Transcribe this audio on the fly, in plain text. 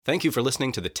Thank you for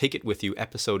listening to the Take It With You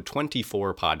episode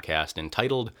 24 podcast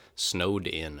entitled Snowed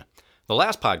In. The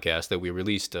last podcast that we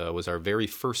released was our very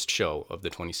first show of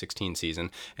the 2016 season,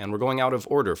 and we're going out of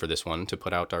order for this one to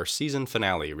put out our season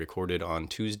finale recorded on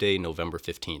Tuesday, November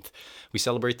 15th. We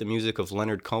celebrate the music of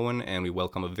Leonard Cohen, and we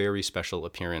welcome a very special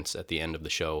appearance at the end of the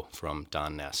show from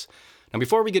Don Ness. Now,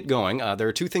 before we get going, there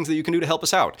are two things that you can do to help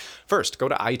us out. First, go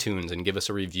to iTunes and give us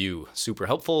a review. Super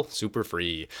helpful, super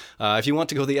free. If you want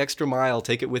to go the extra mile,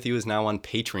 Take It With You is now on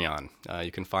Patreon.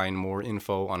 You can find more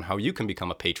info on how you can become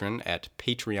a patron at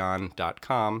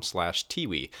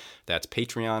patreon.com/tiwi. That's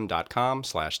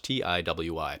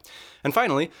patreon.com/TIWI. And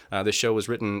finally, this show was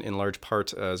written in large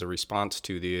part as a response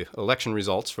to the election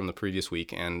results from the previous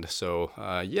week, and so,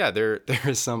 there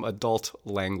is some adult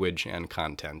language and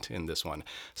content in this one,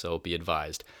 so be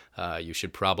advised. You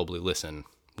should probably listen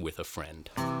with a friend.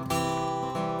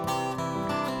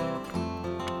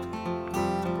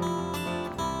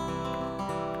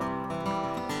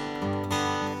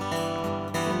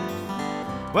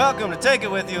 Welcome to Take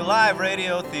It With You Live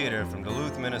Radio Theater from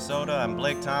Duluth, Minnesota. I'm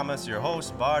Blake Thomas, your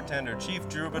host, bartender, chief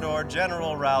troubadour,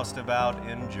 general roustabout.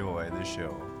 Enjoy the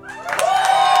show.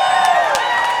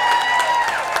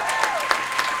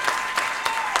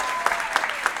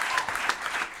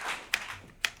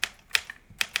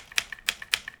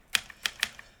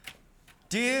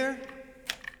 Dear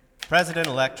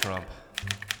President-elect Trump,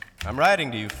 I'm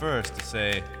writing to you first to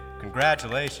say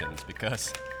congratulations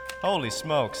because, holy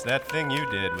smokes, that thing you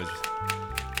did was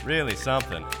really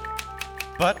something.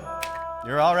 But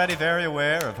you're already very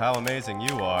aware of how amazing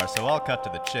you are, so I'll cut to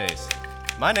the chase.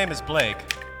 My name is Blake,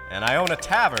 and I own a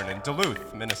tavern in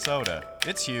Duluth, Minnesota.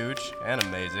 It's huge and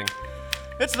amazing.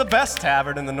 It's the best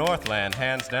tavern in the Northland,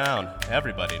 hands down.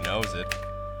 Everybody knows it.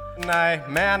 And I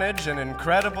manage an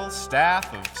incredible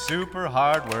staff of super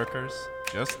hard workers,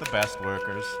 just the best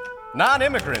workers,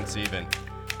 non-immigrants even.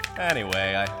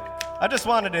 Anyway, I just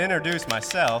wanted to introduce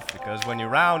myself because when you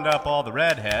round up all the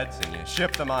redheads and you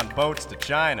ship them on boats to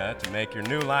China to make your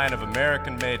new line of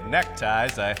American-made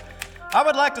neckties, I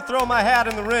would like to throw my hat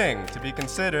in the ring to be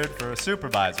considered for a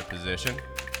supervisor position.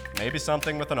 Maybe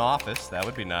something with an office, that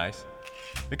would be nice.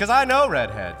 Because I know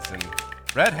redheads, and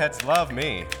redheads love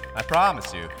me, I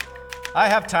promise you. I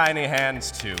have tiny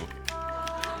hands too.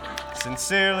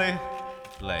 Sincerely,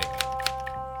 Blake.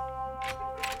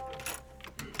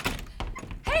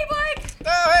 Hey, Blake!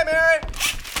 Oh, hey, Mary!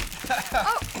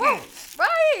 Oh, whoa!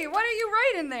 Right, what are you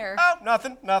writing there? Oh,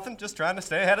 nothing. Just trying to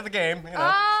stay ahead of the game, you know.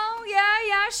 Oh,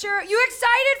 yeah, sure. You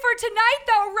excited for tonight,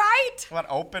 though, right? What,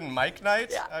 open mic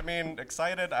night? Yeah. I mean,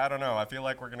 excited? I don't know. I feel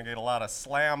like we're gonna get a lot of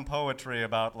slam poetry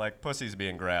about, like, pussies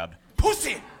being grabbed.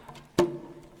 Pussy!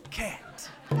 Cat.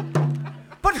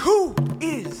 But who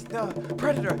is the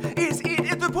predator? Is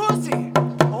it the pussy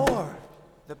or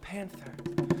the panther?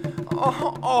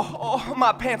 Oh,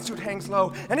 my pantsuit hangs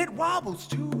low and it wobbles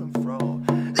to and fro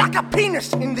like a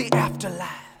penis in the afterlife.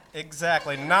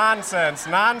 Exactly. Nonsense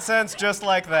just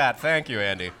like that. Thank you,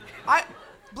 Andy.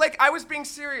 Blake, I was being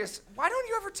serious. Why don't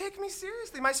you ever take me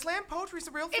seriously? My slam poetry's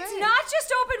a real thing. It's not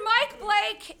just open mic,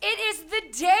 Blake. It is the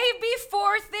day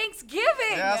before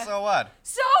Thanksgiving. Yeah, so what?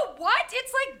 So what?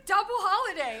 It's like double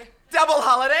holiday. Double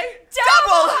holiday?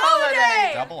 Double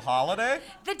holiday! Double holiday?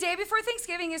 The day before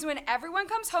Thanksgiving is when everyone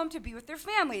comes home to be with their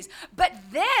families. But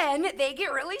then they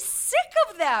get really sick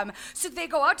of them. So they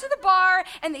go out to the bar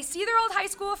and they see their old high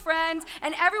school friends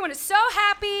and everyone is so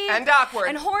happy. And awkward.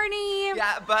 And horny.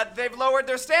 Yeah, but they've lowered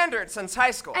their standards since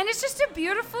high school. And it's just a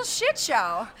beautiful shit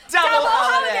show. Double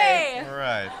holiday!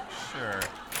 Right, sure.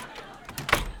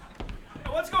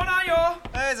 What's going on, y'all?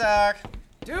 Hey, Zach.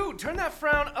 Dude, turn that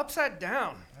frown upside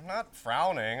down. I'm not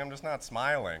frowning. I'm just not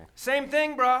smiling. Same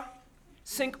thing, brah.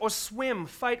 Sink or swim,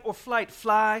 fight or flight,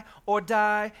 fly or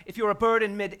die. If you're a bird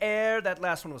in midair, that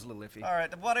last one was a little iffy. All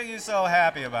right, what are you so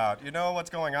happy about? You know what's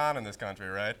going on in this country,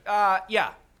 right?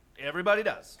 Yeah. Everybody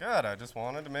does. Good, I just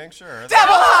wanted to make sure.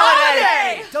 Double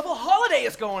holiday! Double holiday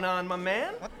is going on, my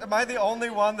man. What, am I the only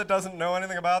one that doesn't know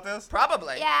anything about this?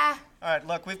 Probably. Yeah. All right,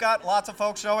 look, we've got lots of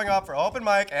folks showing up for open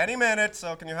mic any minute,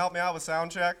 so can you help me out with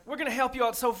sound check? We're gonna help you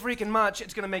out so freaking much,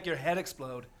 it's gonna make your head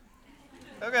explode.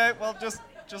 Okay, well,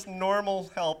 just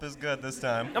normal help is good this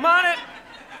time. I'm on it.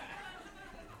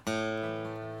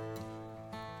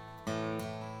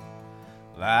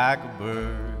 Like a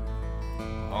bird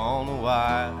on the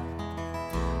wire,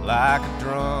 like a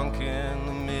drunk in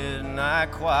the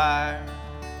midnight choir,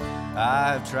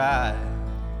 I've tried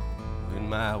in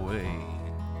my way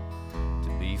to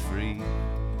be free.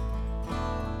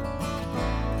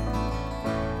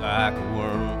 Like a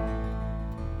worm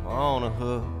on a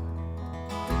hook,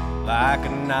 like a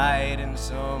knight in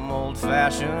some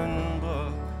old-fashioned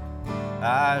book,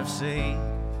 I've saved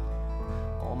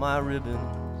all my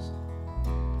ribbons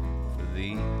for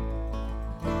thee.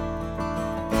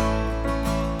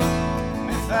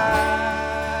 If I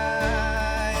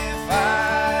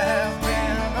have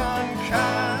been unkind,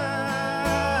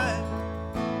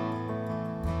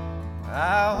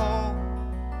 I hope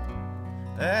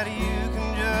that you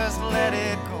can just let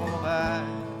it go by.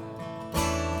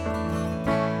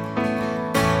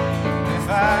 If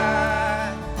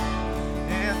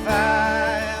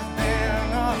I've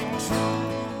been untrue,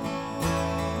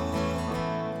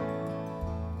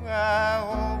 I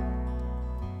hope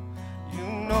you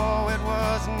know it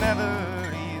was never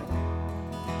you.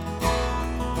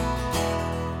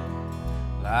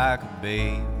 Like a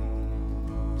baby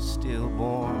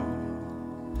stillborn,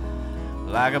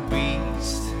 like a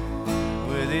beast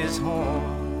with his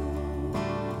horn,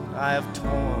 I have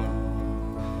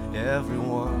torn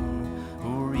everyone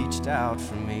who reached out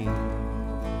for me.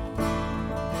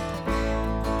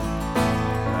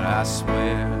 But I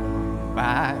swear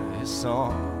by his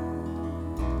song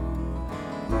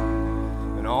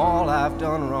and all I've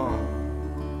done wrong,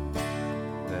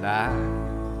 that I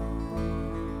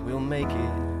will make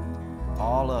it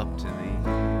all up to thee.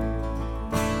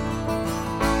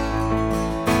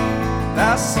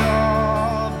 I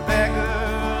saw a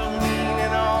beggar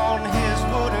leaning on his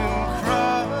wooden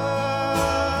crutch,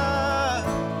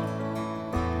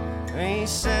 and he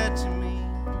said to me,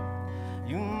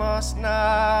 you must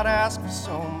not ask for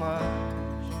so much.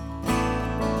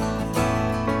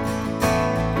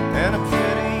 And a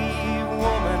pretty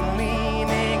woman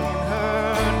leaning in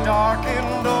her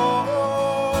darkened door,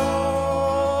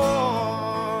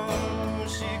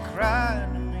 she cried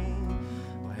to me,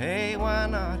 well, hey, why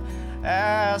not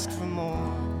ask for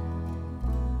more?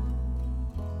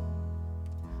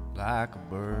 Like a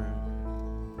bird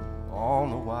on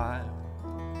the wire,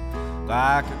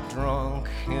 like a drunk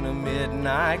in a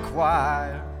midnight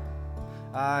choir,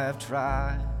 I have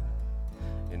tried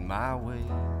in my way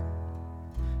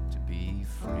to be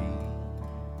free.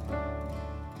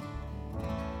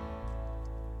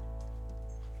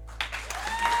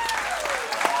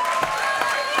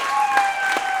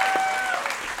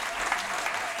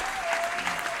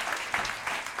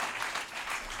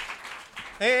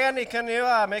 Hey, Andy, can you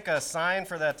make a sign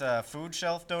for that food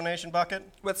shelf donation bucket?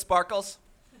 With sparkles?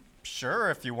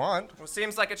 Sure, if you want. Well,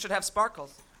 seems like it should have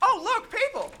sparkles. Oh, look,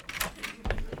 people!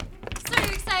 So are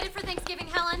you excited for Thanksgiving,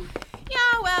 Helen? Yeah,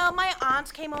 well, my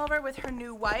aunt came over with her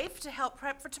new wife to help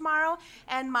prep for tomorrow,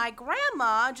 and my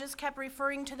grandma just kept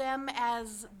referring to them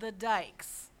as the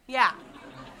Dykes. Yeah.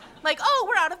 Like, oh,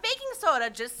 we're out of baking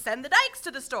soda, just send the Dykes to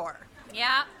the store.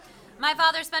 Yeah. My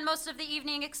father spent most of the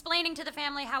evening explaining to the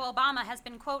family how Obama has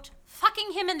been, quote,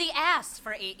 fucking him in the ass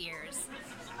for 8 years.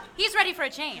 He's ready for a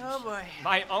change. Oh, boy.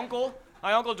 My uncle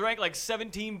drank like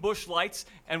 17 Busch Lights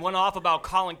and went off about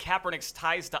Colin Kaepernick's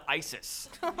ties to ISIS.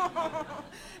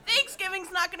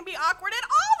 Thanksgiving's not going to be awkward at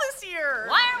all this year.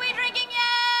 Why aren't we drinking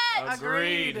yet?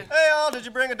 Agreed. Hey, all, did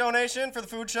you bring a donation for the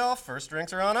food shelf? First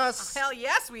drinks are on us. Hell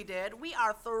yes, we did. We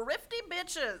are thrifty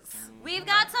bitches. We've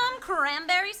got some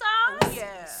cranberry sauce, Oh,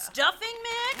 yeah. stuffing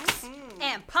mix,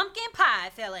 and pumpkin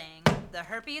pie filling. The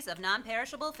herpes of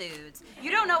non-perishable foods.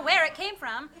 You don't know where it came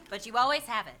from, but you always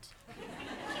have it.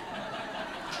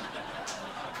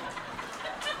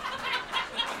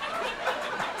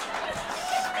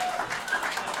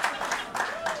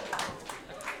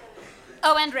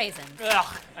 Oh, and raisins.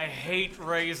 Ugh, I hate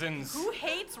raisins. Who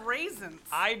hates raisins?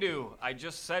 I do. I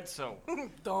just said so.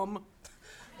 Dumb.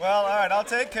 Well, all right, I'll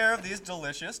take care of these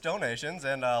delicious donations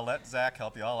and let Zach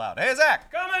help you all out. Hey,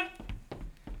 Zach! Coming!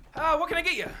 What can I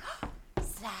get you?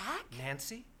 Zach?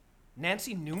 Nancy?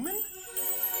 Nancy Newman?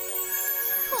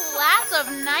 Class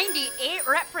of 98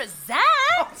 represent!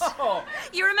 Oh,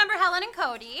 You remember Helen and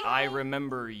Cody? I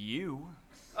remember you.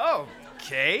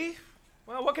 okay.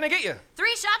 Well, what can I get you?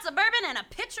 3 shots of bourbon and a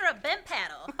pitcher of bent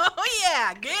paddle. Oh,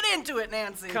 yeah. Get into it,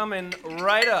 Nancy. Coming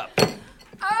right up. All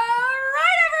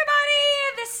right,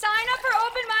 everybody. The sign up for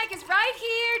open mic is right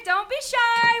here. Don't be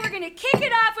shy. We're going to kick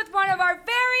it off with one of our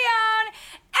very own.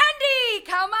 Andy,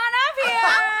 come on up here.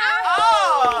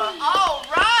 Oh, all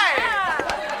right.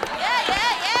 Yeah.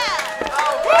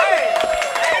 All right.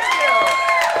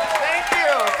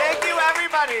 Thank you,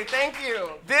 everybody. Thank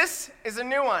you. This is a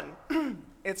new one.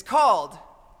 It's called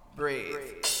Breathe.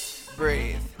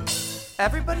 Breathe.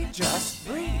 Everybody just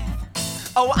breathe.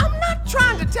 Oh, I'm not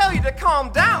trying to tell you to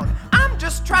calm down. I'm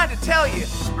just trying to tell you,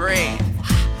 breathe.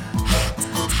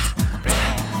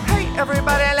 Hey,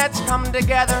 everybody, let's come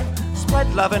together.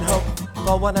 Spread love and hope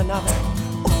for one another.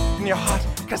 Ooh, in your heart,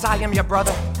 'cause I am your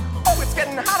brother. Oh, it's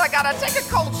getting hot, I gotta take a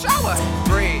cold shower.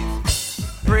 Breathe,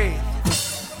 breathe.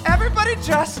 Everybody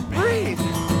just breathe.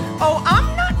 Oh,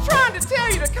 I'm not trying to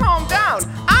tell you to calm down.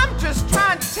 I'm just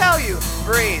trying to tell you,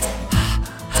 breathe.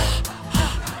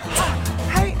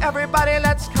 Hey, everybody,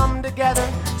 let's come together.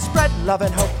 Spread love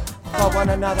and hope for one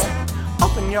another.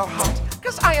 Open your heart,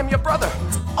 'cause I am your brother.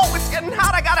 Oh, it's getting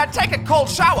hot, I gotta take a cold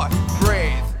shower.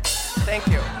 Breathe. Thank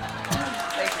you.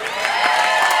 Thank you.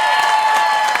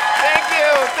 Thank you,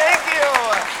 thank you.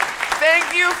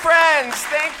 Thank you, friends.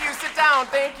 Thank you, sit down,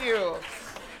 thank you.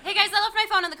 Hey guys, I left my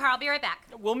phone in the car. I'll be right back.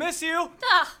 We'll miss you.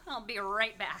 I'll be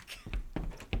right back.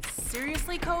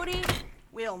 Seriously, Cody?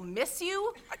 We'll miss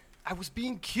you? I was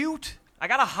being cute. I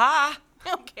got a ha.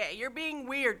 Okay, you're being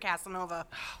weird, Casanova.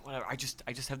 Whatever. I just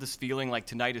have this feeling like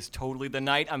tonight is totally the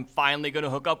night I'm finally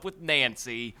gonna hook up with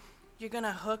Nancy. You're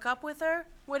gonna hook up with her?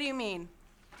 What do you mean?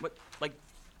 What, like,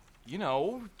 you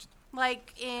know?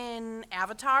 Like in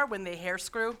Avatar when they hair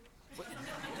screw?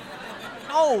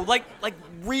 No, like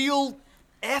real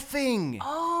effing.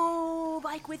 Oh,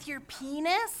 like with your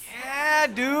penis? Yeah,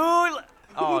 dude.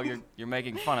 Oh, you're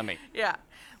making fun of me. Yeah.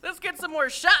 Let's get some more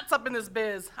shots up in this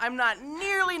biz. I'm not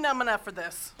nearly numb enough for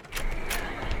this.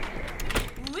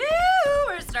 Woo!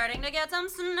 We're starting to get some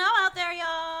snow out there,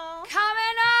 y'all.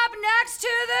 Coming up next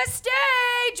to the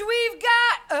stage, we've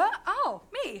got.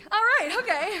 Me. All right,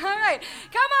 okay, all right.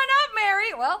 Come on up,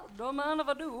 Mary. Well, don't mind if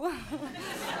I do.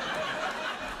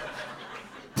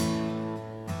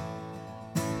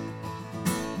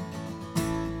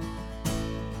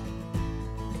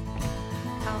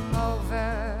 Come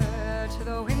over to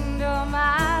the window,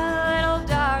 my little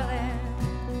darling.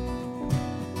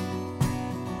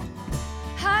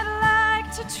 I'd like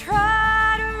to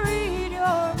try to read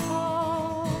your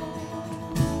palm.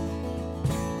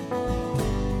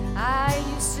 I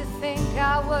used to think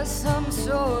I was some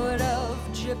sort of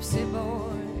gypsy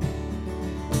boy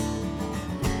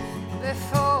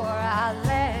before I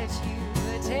let you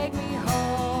take me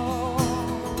home.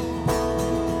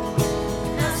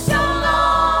 Now so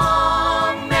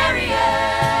long,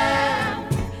 Marianne.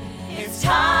 It's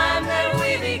time that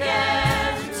we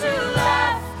began to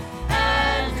laugh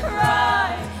and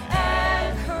cry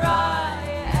and cry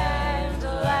and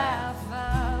laugh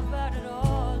about it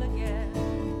all again.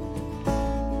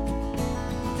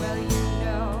 Well, you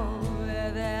know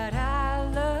that I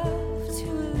love to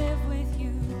live with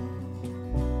you,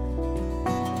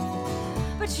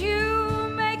 but you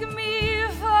make me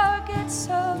forget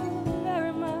so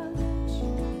very much.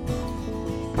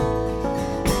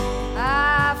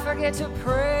 I forget to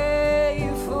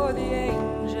pray for the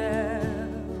angels,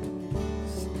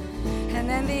 and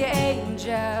then the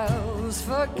angels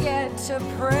forget to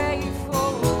pray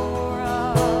for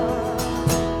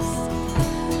us.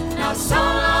 Now so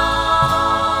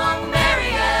long,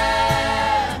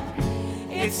 Marianne.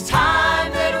 It's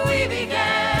time that we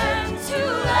began to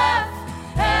laugh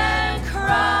and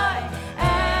cry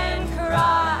and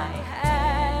cry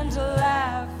and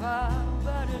laugh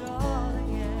about it all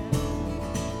again.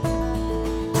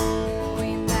 We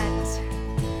met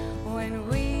when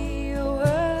we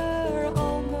were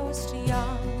almost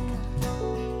young,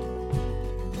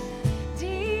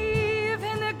 deep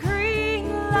in the green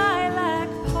lilac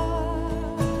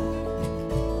park.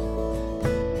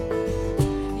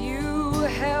 You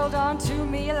held on to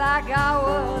me like I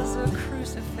was a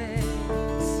crucifix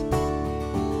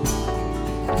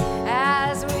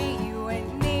as we went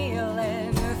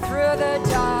kneeling through the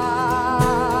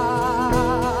dark.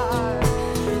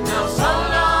 Now so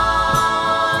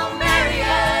long,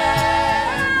 Marianne.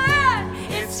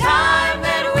 It's time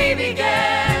that we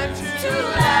began to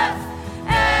laugh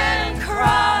and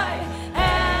cry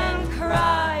and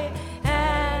cry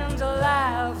and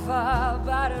laugh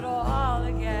about it all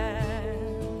again.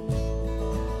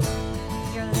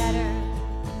 Your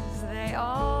letters, they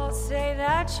all say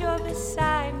that you're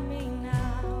beside me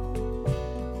now.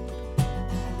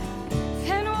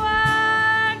 Then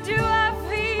why do I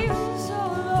feel so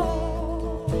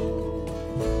low?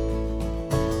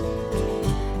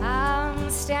 I'm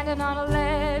standing on a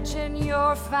ledge in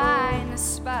your fine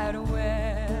spider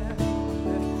web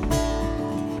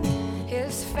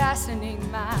is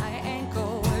fastening my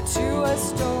ankle to a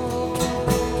stone.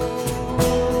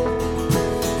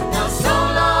 Now so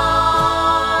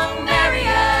long,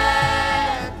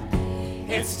 Marianne.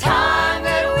 It's time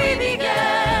that we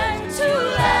began to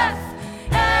laugh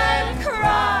and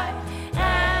cry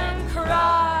and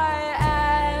cry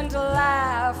and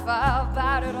laugh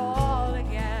about it all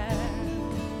again.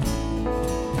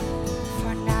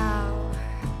 For now,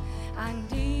 I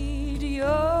need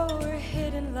your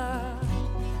hidden love.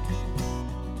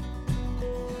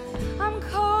 I'm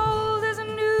cold as an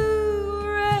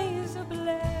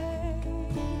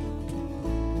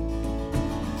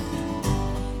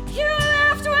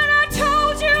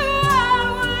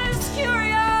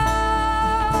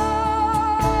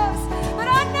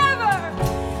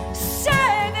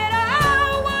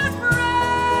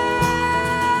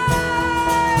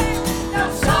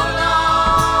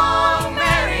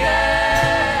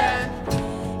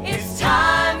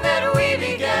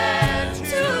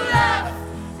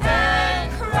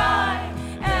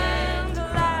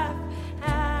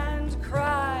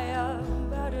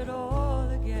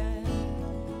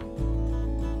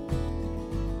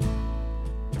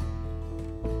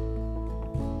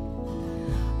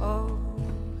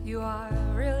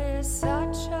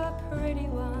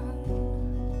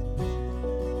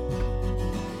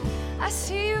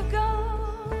see you've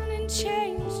gone and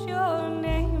changed your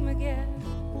name again.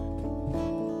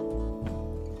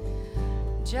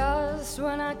 Just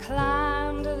when I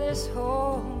climbed this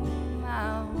whole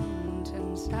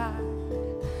mountainside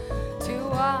to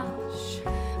wash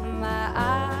my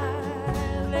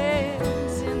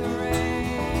eyelids in the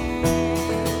rain.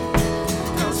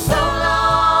 So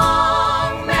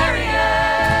long,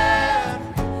 Marianne.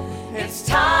 It's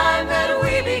time that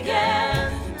we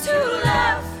began to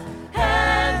laugh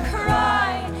and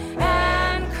cry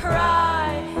and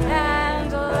cry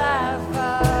and laugh.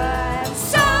 And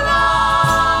so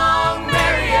long,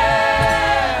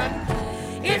 Marianne.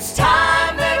 It's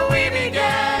time that we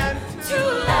began to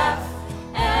laugh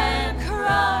and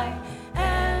cry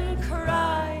and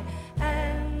cry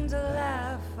and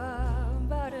laugh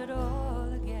about it all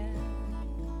again.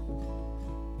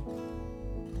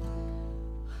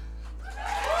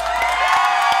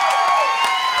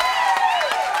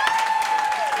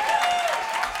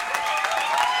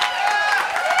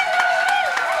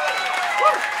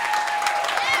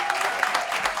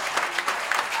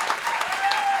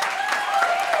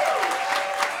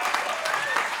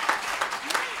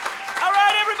 All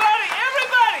right, everybody,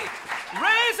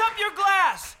 raise up your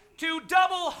glass to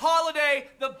Double Holiday,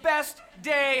 the best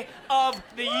day of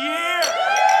the year.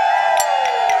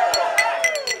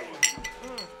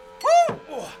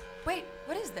 Woo! Wait,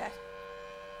 what is that?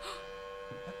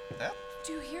 That,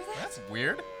 Do you hear that? that's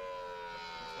weird.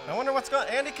 I wonder what's going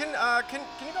on. Andy, can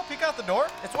you go peek out the door?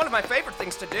 It's one of my favorite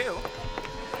things to do.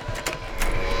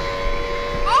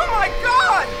 Oh my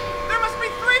God! There must be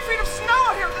 3 feet of snow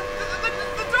out here.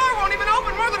 The door won't even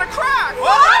open more than a crack.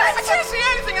 What? I can't see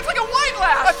anything. It's like a white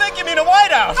I lash. think you mean a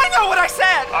whiteout. I know what I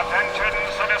said. Attention,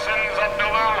 citizens of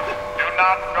Duluth. Do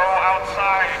not go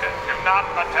outside. Do not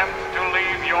attempt to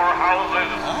leave your houses.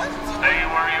 Stay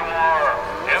where you are.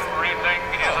 Everything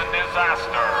is a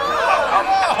disaster. A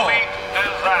complete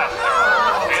disaster.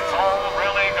 It's all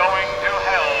really going to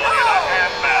hell in a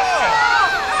handbasket.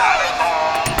 That is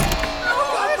all.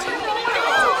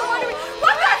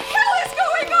 What the hell is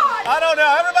going on? I don't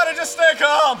know. Everybody just stay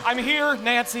calm. I'm here,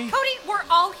 Nancy. Cody, we're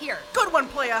all here. Good one,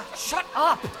 playa. Shut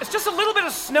up. It's just a little bit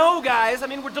of snow, guys. I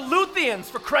mean, we're Duluthians,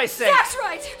 for Christ's sake. That's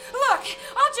right. Look,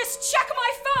 I'll just check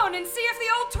my phone and see if the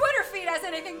old Twitter feed has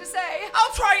anything to say.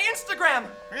 I'll try Instagram.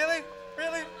 Really?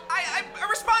 Really? I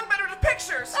respond better to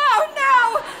pictures. Oh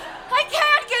no! I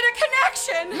can't get a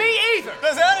connection. Me either.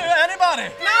 Does anybody?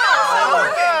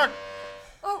 No.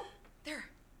 Oh, there.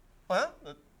 Well,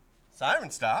 the siren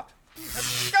stopped.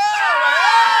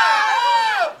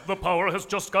 The power has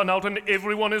just gone out and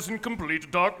everyone is in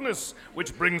complete darkness,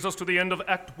 which brings us to the end of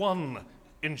Act 1.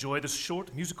 Enjoy this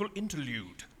short musical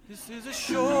interlude. This is a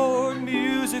short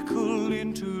musical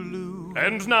interlude.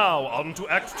 And now, on to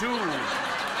Act 2. All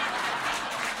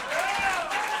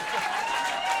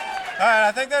right,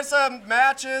 I think there's some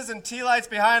matches and tea lights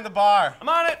behind the bar. I'm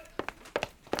on it.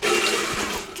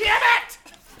 Damn it!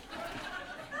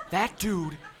 That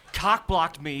dude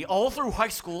cock-blocked me all through high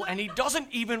school, and he doesn't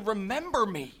even remember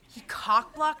me. He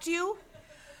cock-blocked you?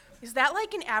 Is that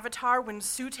like in Avatar when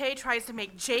Sute tries to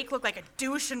make Jake look like a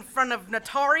douche in front of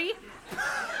Natari?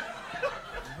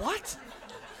 What?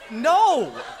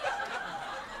 No!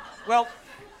 Well,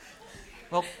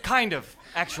 kind of,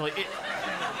 actually.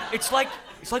 It's like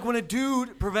when a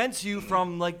dude prevents you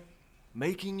from, like,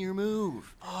 making your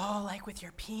move. Oh, like with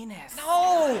your penis.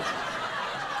 No,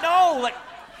 like...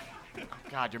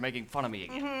 God, you're making fun of me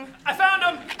again. I found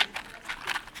him!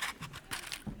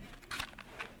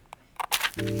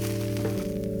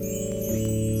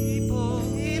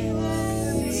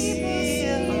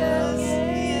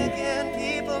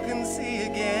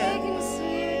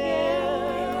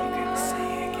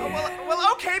 Well,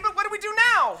 okay, but what do we do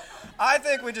now? I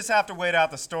think we just have to wait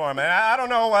out the storm. And I don't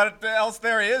know what else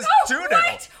there is to do. Wait,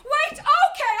 okay,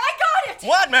 I got it.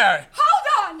 What, Mary?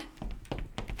 Hold on.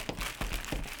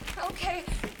 Okay,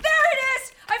 there it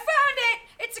is. I found it.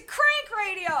 It's a crank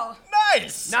radio.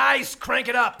 Nice! Nice, crank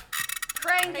it up.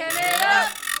 Cranking it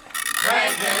up.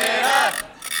 Cranking it up!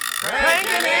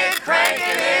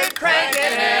 Cranking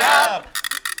it up!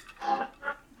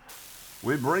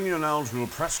 We bring you now to a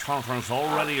press conference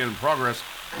already in progress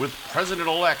with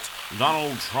President-elect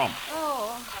Donald Trump.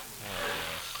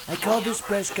 I called this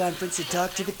press conference to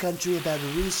talk to the country about a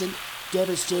recent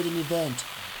devastating event.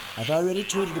 I've already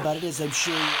tweeted about it, as I'm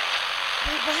sure you...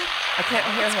 I can't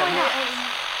hear him.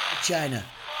 China.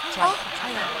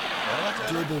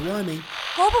 Global warming.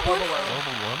 Global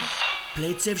warming.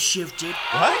 Plates have shifted.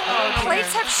 What?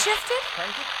 Plates have shifted?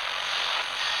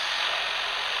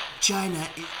 China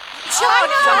is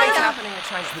China! Something's happening in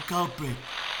China. the culprit.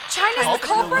 China's the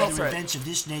culprit? Weather events of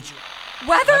this nature.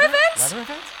 Weather events? Weather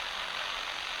events?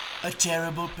 A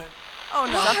terrible Oh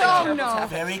no. Oh, no.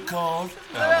 very cold,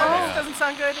 Doesn't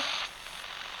sound good.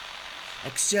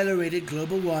 accelerated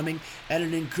global warming at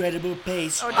an incredible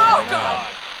pace. Oh God.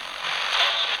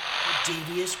 The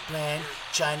devious plan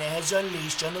China has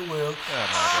unleashed on the world.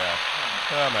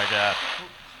 Oh my god.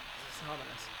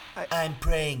 I'm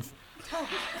praying.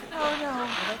 Oh no.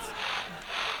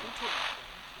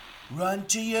 Run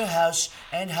to your house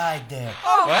and hide there.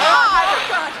 Oh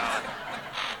God.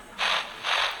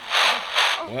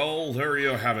 Well, there you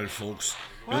have it, folks.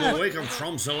 In the wake of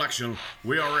Trump's election,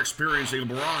 we are experiencing a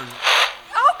barrage.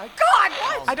 Oh, God!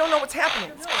 What? I don't know what's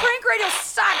happening. This prank radio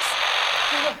sucks.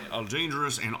 A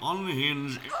dangerous and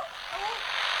unhinged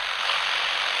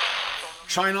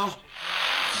China,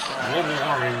 global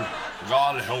warming.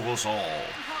 God help us all.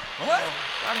 What?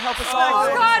 God help us all.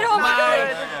 Oh, God, oh,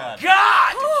 my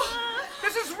God!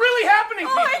 This is really happening,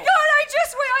 Oh, my God, I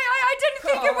didn't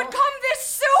think it would come this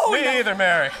soon. Me either,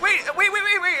 Mary. Wait.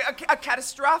 A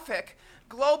catastrophic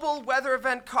global weather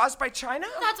event caused by China?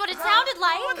 That's what it sounded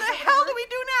like. What the hell do we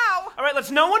do now? All right, let's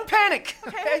no one panic.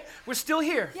 Okay? We're still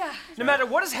here. Yeah. No matter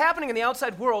what is happening in the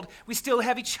outside world, we still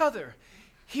have each other.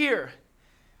 Here.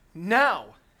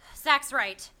 Now. Zach's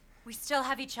right. We still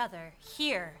have each other.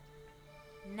 Here.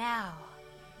 Now.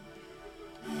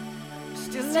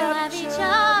 Still Have each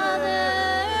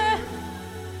other.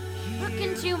 Look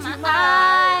into my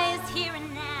eyes. Here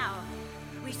and now.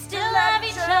 We still have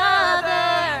each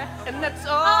other. And that's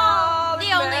all.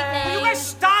 The only thing. Will you guys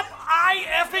stop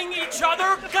eye-effing each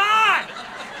other? God!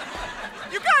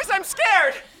 You guys, I'm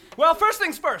scared. Well, first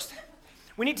things first.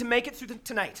 We need to make it through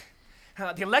tonight.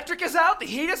 The electric is out, the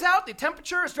heat is out, the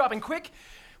temperature is dropping quick.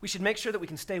 We should make sure that we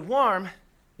can stay warm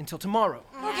until tomorrow.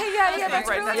 Okay, yeah, that's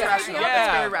Right, really that's good. rational.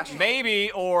 That's very rational.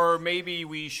 Maybe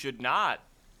we should not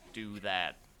do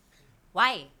that.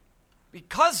 Why?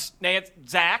 Because,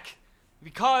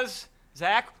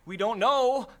 Zach, we don't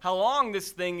know how long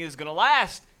this thing is gonna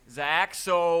last, Zach,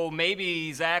 so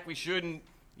maybe, Zach, we shouldn't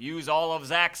use all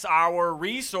of our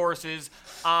resources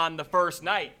on the first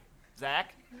night.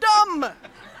 Zach? Dumb.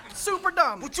 Super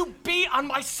dumb. Would you be on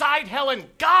my side, Helen?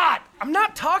 God! I'm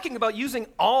not talking about using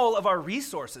all of our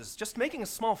resources, just making a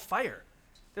small fire.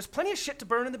 There's plenty of shit to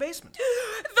burn in the basement.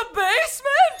 The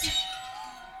basement?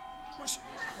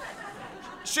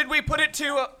 Should we put it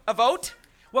to a vote?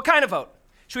 What kind of vote?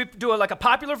 Should we do a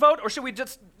popular vote, or should we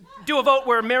just do a vote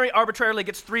where Mary arbitrarily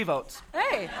gets 3 votes?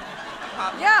 Hey.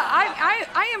 Yeah,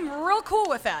 I am real cool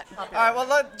with that. All right,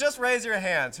 well, just raise your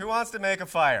hands. Who wants to make a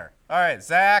fire? All right,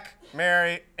 Zach,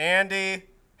 Mary, Andy,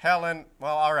 Helen.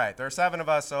 Well, all right, there are 7 of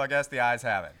us, so I guess the ayes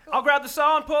have it. I'll grab the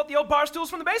saw and pull out the old bar stools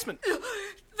from the basement. The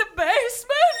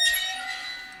basement?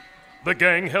 The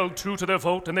gang held true to their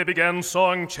vote and they began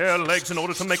sawing chair legs in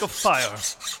order to make a fire.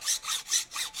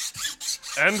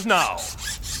 And now,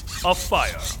 a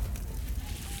fire.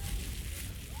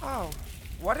 Oh,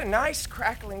 what a nice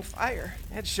crackling fire.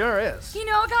 It sure is. You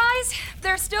know, guys,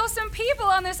 there's still some people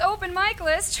on this open mic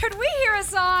list. Should we hear a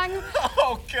song?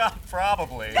 Oh, God,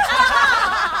 probably.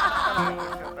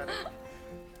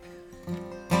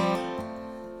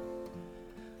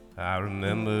 I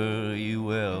remember you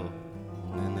well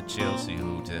in the Chelsea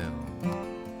Hotel.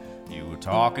 You were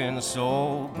talking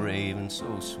so brave and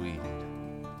so sweet,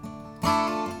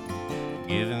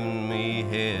 giving me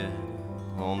head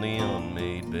on the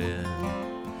unmade bed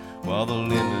while the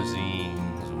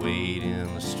limousines wait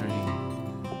in the street.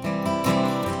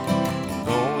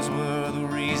 Those were the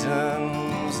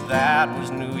reasons, that was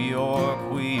New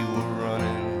York. We were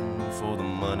running for the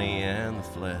money and the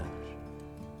flesh.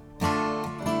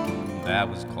 That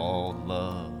was called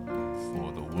love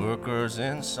for the workers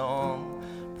in song,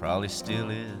 probably still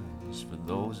is for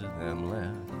those of them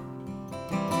left.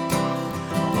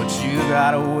 But you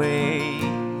got away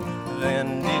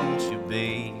then, didn't you,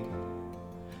 babe?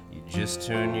 You just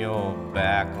turned your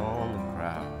back on the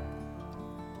crowd.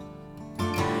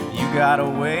 You got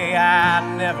away, I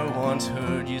never once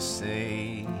heard you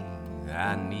say,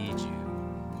 I need you,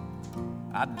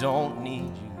 I don't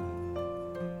need you,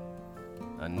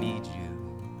 I need you,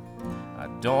 I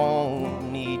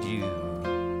don't need you,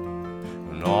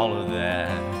 and all of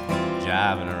that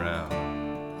jiving around.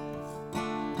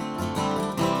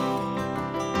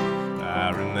 I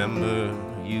remember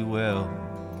you well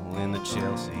in the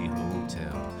Chelsea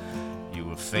Hotel. You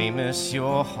were famous,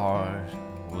 your heart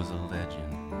was a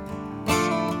legend.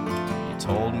 You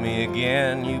told me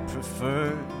again you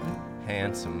preferred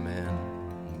handsome men,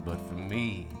 but for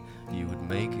me, you would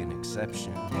make an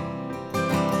exception.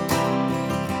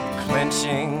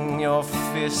 clenching your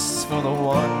fists for the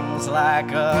ones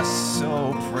like us,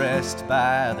 so pressed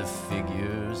by the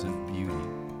figures of beauty.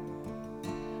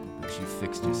 But you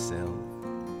fixed yourself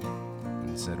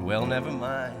and said, well, never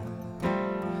mind.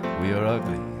 We are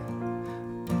ugly.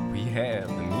 We have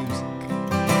the music.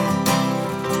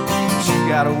 But you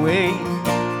got away,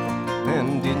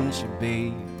 then didn't you,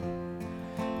 babe?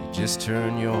 You just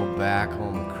turned your back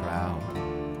on the crowd.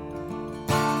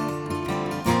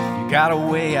 Got a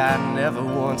way I never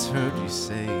once heard you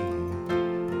say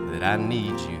that I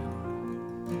need you.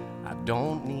 I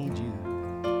don't need you.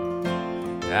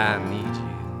 I need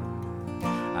you.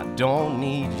 I don't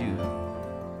need you.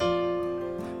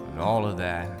 And all of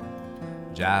that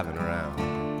jiving around.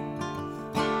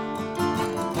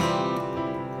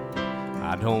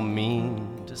 I don't mean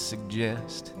to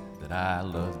suggest that I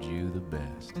loved you the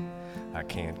best. I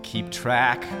can't keep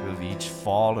track of each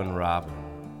fallen robin.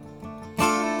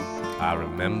 I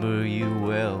remember you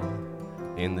well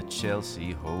in the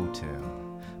Chelsea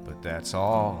Hotel, but that's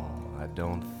all. I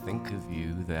don't think of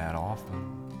you that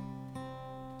often.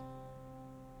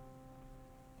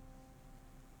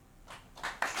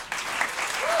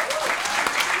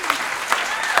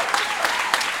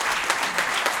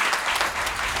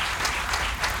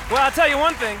 Well, I'll tell you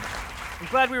one thing. I'm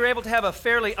glad we were able to have a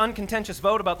fairly uncontentious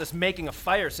vote about this making a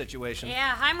fire situation.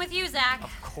 Yeah, I'm with you, Zach.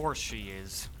 Of course she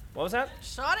is. What was that?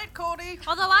 Shut it, Cody.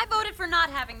 Although I voted for not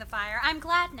having the fire, I'm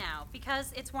glad now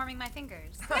because it's warming my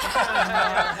fingers.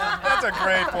 That's a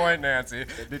great point, Nancy,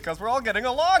 because we're all getting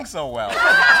along so well.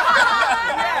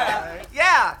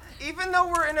 Yeah, even though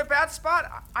we're in a bad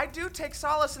spot, I do take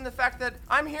solace in the fact that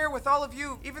I'm here with all of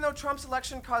you. Even though Trump's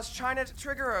election caused China to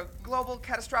trigger a global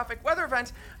catastrophic weather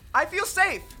event, I feel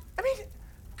safe. I mean,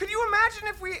 could you imagine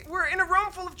if we were in a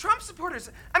room full of Trump supporters?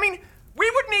 I mean, we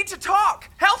would need to talk.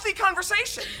 Healthy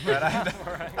conversation. But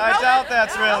I doubt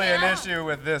that's really an issue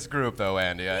with this group, though,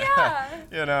 Andy. Yeah.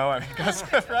 You know, I mean,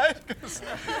 right? 'Cause,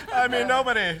 I mean,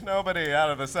 nobody out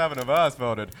of the seven of us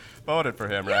voted for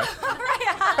him, right?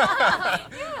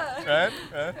 Yeah.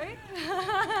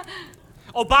 Right?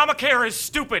 Obamacare is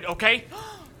stupid, okay?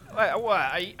 What?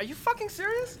 Are you fucking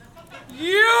serious?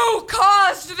 You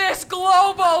caused this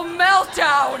global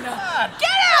meltdown! Get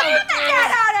out of here!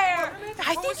 Get out of here!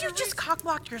 I think you just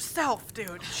cockblocked yourself,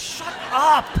 dude. Shut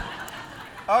up!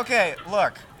 Okay,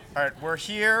 look. All right, we're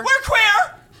here. We're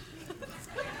queer!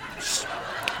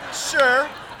 Sure.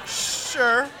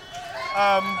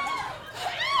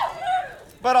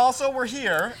 But also we're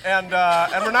here, and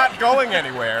we're not going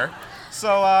anywhere.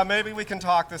 So maybe we can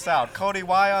talk this out. Cody,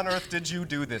 why on earth did you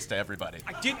do this to everybody?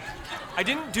 I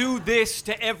didn't do this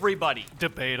to everybody.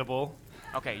 Debatable.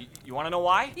 Okay, you want to know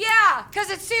why? Yeah, because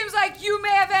it seems like you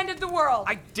may have ended the world.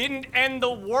 I didn't end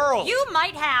the world. You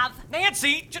might have.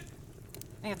 Nancy,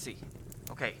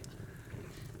 okay.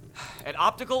 At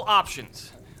Optical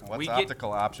Options. What's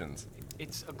Optical Options?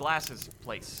 It's a glasses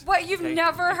place. What, you've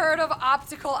never heard of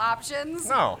Optical Options?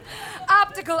 No.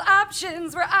 Optical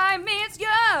Options, where I miss you.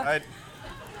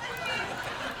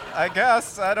 I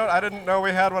guess. I didn't know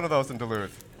we had one of those in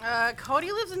Duluth.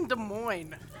 Cody lives in Des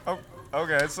Moines. Oh,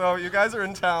 okay, so you guys are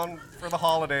in town for the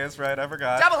holidays, right? I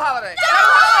forgot. Double holiday!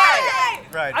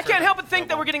 Right. I can't help but think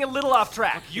that we're getting a little off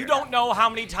track. You don't know how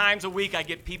many times a week I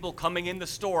get people coming in the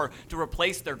store to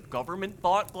replace their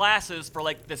government-bought glasses for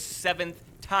like the 7th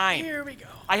time. Here we go.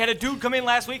 I had a dude come in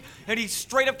last week, and he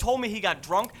straight up told me he got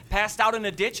drunk, passed out in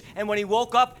a ditch, and when he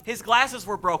woke up, his glasses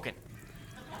were broken.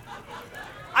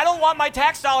 I don't want my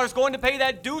tax dollars going to pay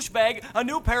that douchebag a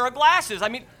new pair of glasses. I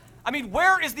mean,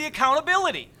 where is the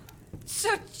accountability?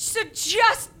 So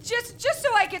just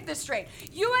so I get this straight,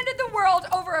 you ended the world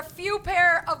over a few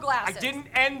pair of glasses. I didn't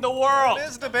end the world. It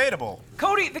is debatable.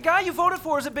 Cody, the guy you voted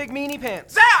for is a big meanie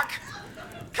pants. Zach!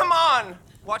 Come on!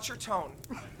 Watch your tone.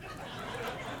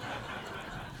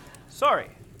 Sorry.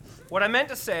 What I meant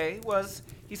to say was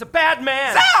he's a bad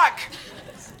man. Zach!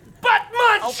 Butt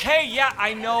munch! Okay, yeah,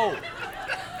 I know.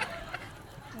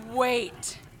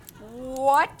 Wait.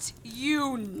 What?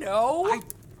 You know?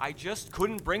 I just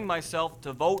couldn't bring myself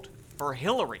to vote for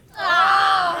Hillary. You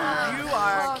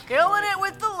are killing it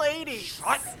with the ladies.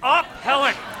 Shut up,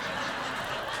 Helen!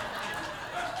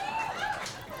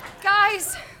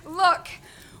 Guys, look.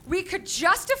 We could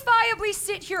justifiably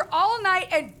sit here all night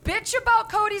and bitch about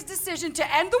Cody's decision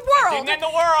to end the world. Didn't end the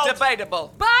world.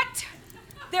 Debatable. But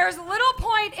there's little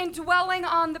point in dwelling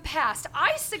on the past.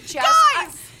 I suggest...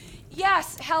 Guys!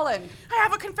 Yes, Helen. I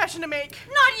have a confession to make.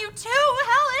 Not you too,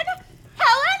 Helen.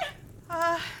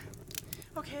 Helen?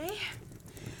 Okay.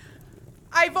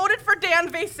 I voted for Dan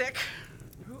Vasek.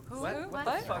 What?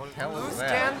 Hell is Who's that?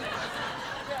 Dan?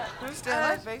 Who's still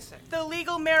at basic? The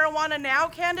legal marijuana now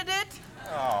candidate?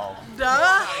 Oh.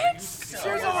 Duh.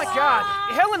 Seriously, oh my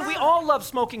God. Helen, we all love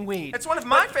smoking weed. It's one of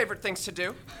my favorite things to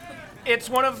do. It's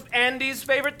one of Andy's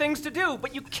favorite things to do,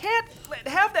 but you can't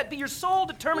have that be your sole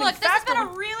determining Look, this has factor. been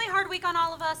a really hard week on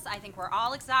all of us. I think we're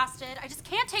all exhausted. I just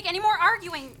can't take any more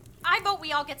arguing. I vote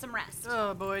we all get some rest.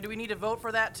 Oh boy, do we need to vote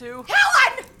for that too?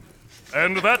 Helen!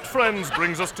 And that, friends,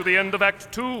 brings us to the end of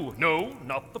Act 2. No,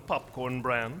 not the popcorn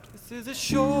brand. This is a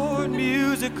short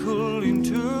musical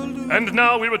interlude. And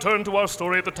now we return to our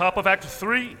story at the top of Act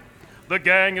 3. The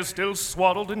gang is still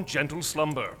swaddled in gentle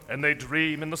slumber, and they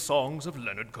dream in the songs of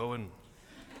Leonard Cohen.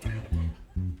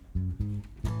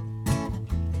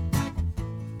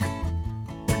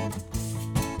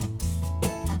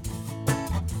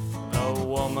 The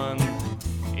woman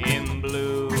in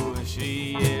blue,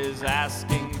 she is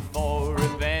asking for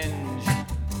revenge.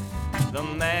 The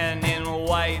man in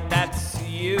white, that's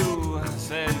you,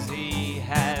 says he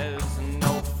has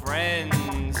no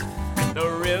friends. The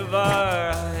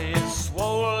river is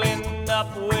swollen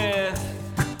up with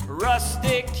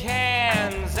rustic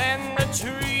cans, and the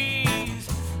trees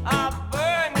are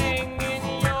burning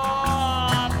in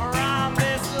your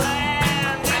promised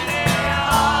land. And there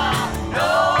are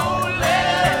no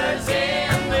letters in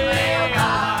the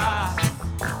mailbox,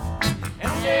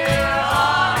 and there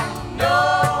are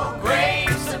no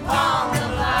grapes upon the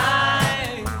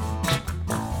vine,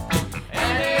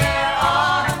 and there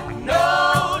are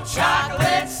no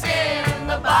chocolates in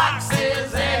the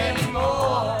boxes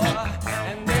anymore,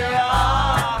 and there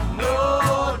are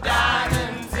no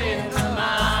diamonds in the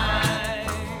mine.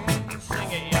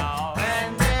 Sing it, y'all.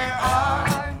 And there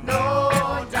are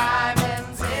no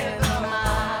diamonds in the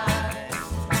mine.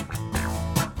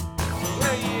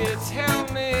 Will you tell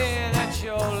me that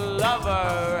your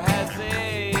lover has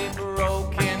a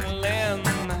broken limb?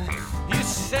 You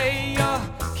say you're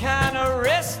kinda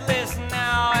restless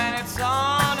now, and it's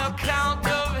on account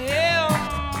of him.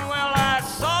 Well, I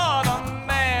saw the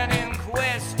man in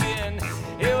question.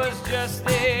 It was just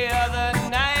the other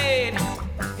night.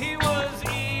 He was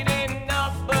eating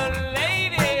up a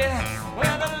lady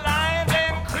where the lions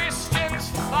and Christians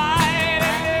fight.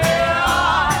 And there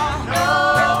are no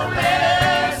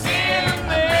letters in the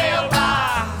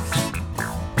mailbox,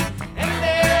 and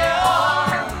there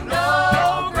are no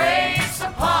grapes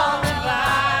upon the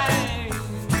vine,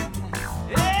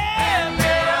 and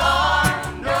there are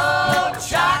no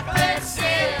chocolates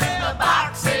in the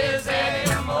boxes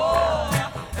anymore,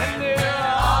 and there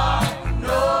are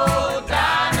no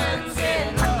diamonds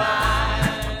in the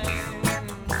mine,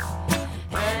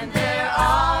 and there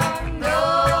are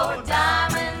no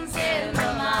diamonds in the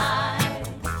mine.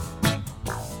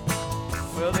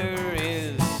 Well, there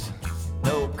is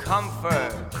no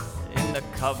comfort in the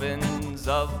covens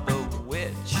of the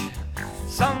witch.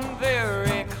 Some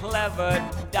very clever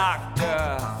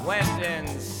doctor went and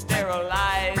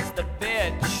sterilized the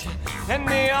bitch, and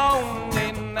the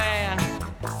only man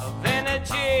of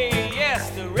energy, yes,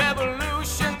 the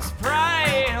revolution's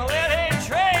pride. Well, he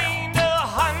trained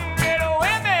 100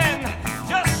 women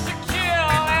just to kill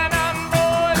an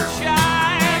unborn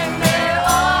child. And there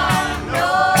are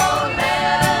no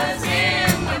letters in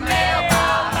the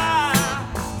mailbox,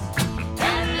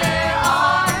 and there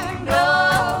are no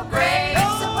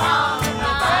grapes upon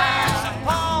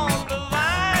the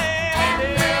vine, and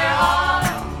there are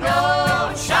no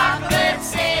chocolates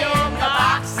in the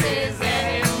boxes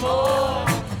anymore,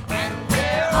 and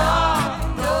there are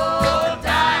no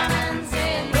diamonds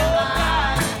in the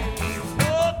mine,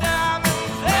 no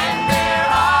diamonds, and there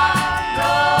are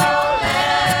no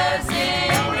letters in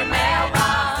the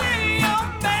mailbox,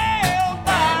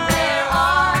 and there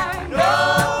are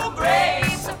no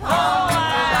grapes upon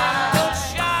the vine, no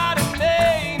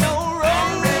Chardonnay, no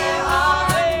rose, and there are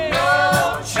no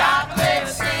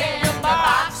chocolates in the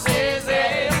boxes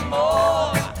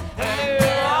anymore, and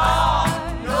there are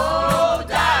no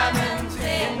diamonds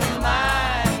in the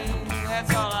mine.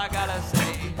 That's all I gotta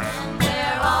say. And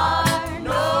there are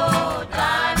no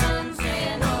diamonds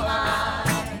in the mine.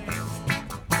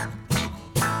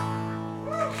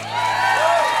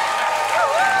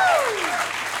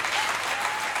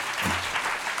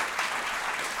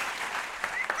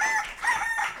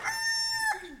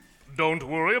 Don't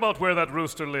worry about where that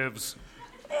rooster lives.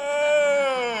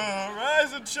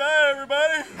 Rise and shine,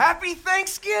 everybody. Happy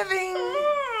Thanksgiving!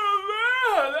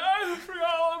 Oh, man, I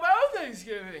forgot all about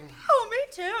Thanksgiving. Oh, me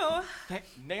too.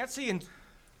 Nancy and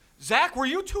Zach, were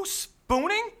you two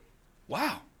spooning?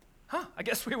 Wow. Huh, I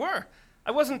guess we were.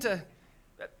 I wasn't,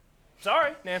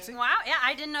 sorry, Nancy. Wow, yeah,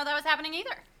 I didn't know that was happening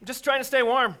either. I'm just trying to stay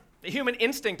warm. The human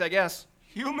instinct, I guess.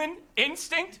 Human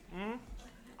instinct?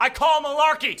 I call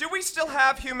malarkey. Do we still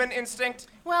have human instinct?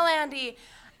 Well, Andy,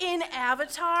 in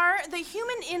Avatar, the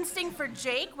human instinct for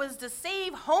Jake was to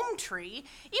save Home Tree,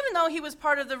 even though he was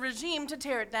part of the regime to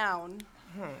tear it down.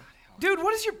 Dude,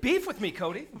 what is your beef with me,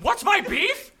 Cody? What's my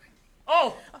beef?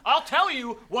 Oh, I'll tell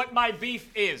you what my beef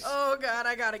is. Oh, God,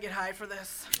 I gotta get high for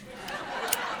this.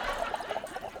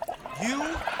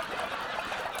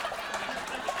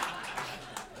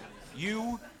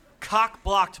 You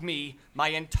cock-blocked me my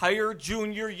entire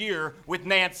junior year with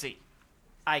Nancy.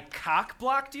 I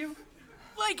cock-blocked you?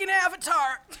 Like in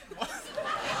Avatar.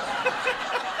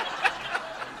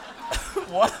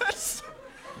 What?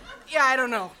 Yeah, I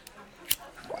don't know.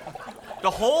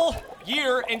 The whole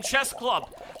year in chess club,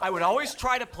 I would always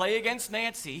try to play against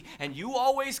Nancy, and you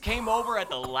always came over at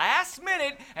the last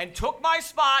minute and took my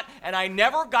spot, and I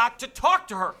never got to talk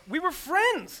to her. We were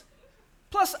friends.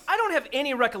 Plus, I don't have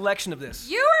any recollection of this.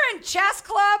 You were in chess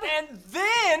club? And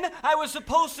then I was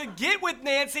supposed to get with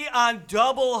Nancy on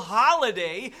double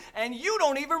holiday, and you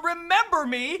don't even remember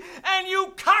me, and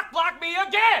you cock-block me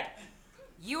again!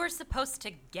 You were supposed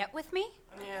to get with me?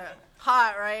 Yeah.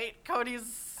 Hot, right? Cody's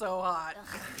so hot.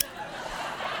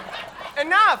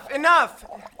 Enough!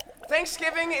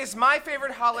 Thanksgiving is my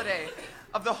favorite holiday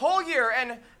of the whole year,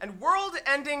 and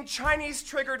world-ending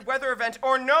Chinese-triggered weather event,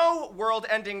 or no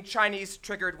world-ending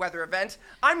Chinese-triggered weather event,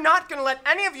 I'm not gonna let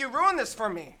any of you ruin this for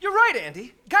me. You're right,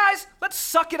 Andy. Guys, let's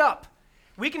suck it up.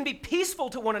 We can be peaceful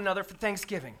to one another for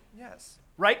Thanksgiving. Yes.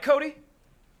 Right, Cody?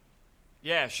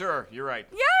 Yeah, sure, you're right.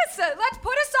 Yes, let's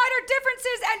put aside our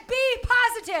differences and be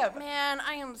positive. Man,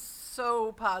 I am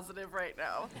so positive right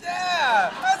now.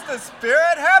 Yeah, that's the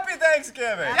spirit. Happy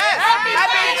Thanksgiving. Yes! Happy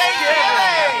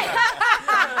Thanksgiving!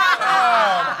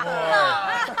 Oh,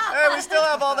 boy. Hey, we still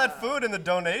have all that food in the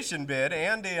donation bid.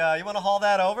 Andy, you want to haul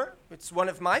that over? It's one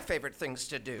of my favorite things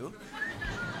to do.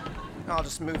 I'll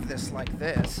just move this like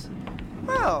this.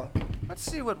 Well, let's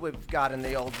see what we've got in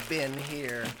the old bin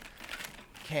here.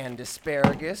 Canned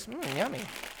asparagus, yummy.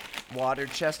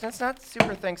 Watered chestnuts, not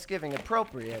super Thanksgiving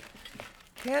appropriate.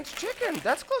 Canned chicken,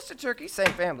 that's close to turkey,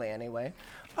 same family anyway.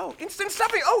 Oh, instant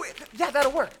stuffing, yeah,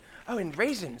 that'll work. Oh, and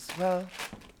raisins, well,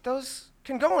 those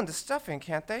can go in the stuffing,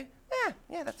 can't they?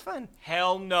 Yeah, that's fun.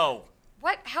 Hell no.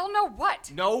 What? Hell no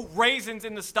what? No raisins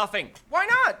in the stuffing. Why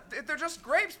not? They're just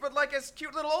grapes, but like as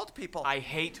cute little old people. I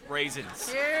hate raisins.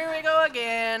 Here we go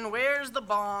again. Where's the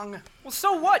bong? Well,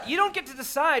 so what? You don't get to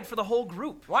decide for the whole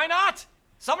group. Why not?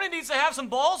 Somebody needs to have some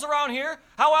balls around here.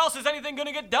 How else is anything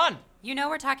gonna get done? You know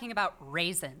we're talking about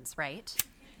raisins, right?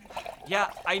 Yeah,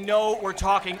 I know we're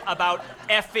talking about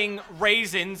effing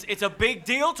raisins. It's a big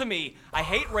deal to me. I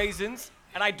hate raisins,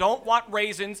 and I don't want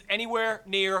raisins anywhere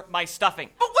near my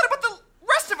stuffing. But what about the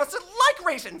rest of us that like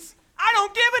raisins? I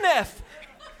don't give an F.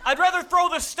 I'd rather throw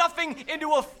the stuffing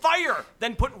into a fire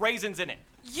than put raisins in it.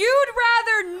 You'd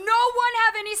rather no one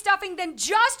have any stuffing than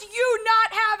just you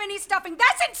not have any stuffing.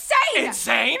 That's insane!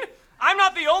 Insane? I'm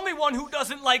not the only one who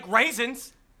doesn't like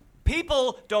raisins.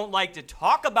 People don't like to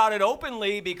talk about it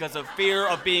openly because of fear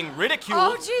of being ridiculed.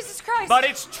 Oh, Jesus Christ. But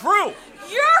it's true.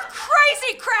 You're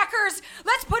crazy, crackers!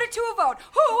 Let's put it to a vote.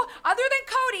 Who, other than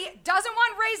Cody, doesn't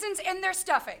want raisins in their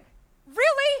stuffing?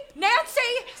 Really?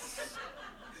 Nancy?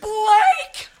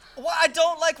 Blake? Well, I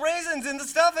don't like raisins in the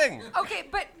stuffing. Okay,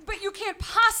 but you can't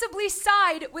possibly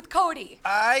side with Cody.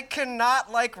 I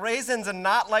cannot like raisins and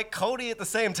not like Cody at the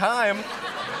same time.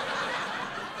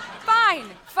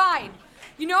 Fine.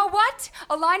 You know what?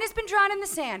 A line has been drawn in the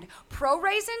sand.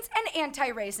 Pro-raisins and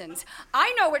anti-raisins.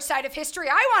 I know which side of history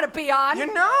I want to be on.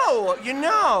 You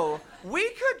know, we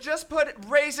could just put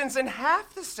raisins in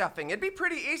half the stuffing. It'd be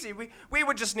pretty easy. We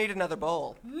would just need another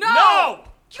bowl. No!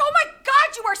 Oh my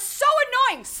God, you are so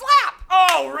annoying! Slap!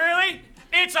 Oh, really?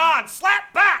 It's on.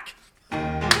 Slap back.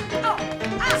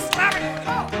 Slap it!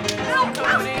 Oh,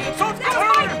 Cody. So that's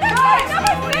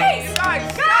my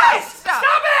face! Guys, stop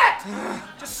it!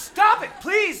 Just stop it,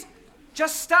 please.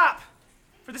 Just stop.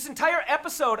 For this entire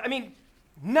episode,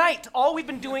 night, all we've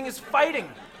been doing is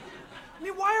fighting.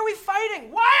 Why are we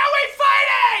fighting? Why are we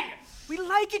fighting? We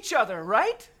like each other,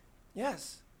 right?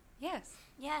 Yes. Yes.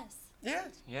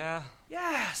 Yeah.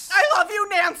 Yes. I love you,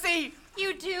 Nancy.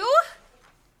 You do?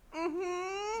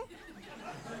 Mm-hmm.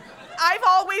 I've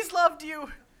always loved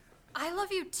you. I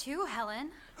love you too,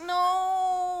 Helen.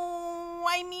 No,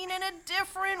 I mean in a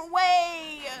different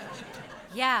way.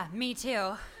 Yeah, me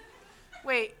too.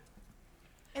 Wait,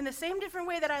 in the same different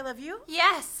way that I love you?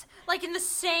 Yes, like in the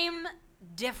same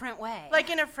different way. Like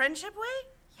in a friendship way?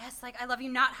 Yes, like I love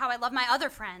you not how I love my other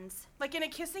friends. Like in a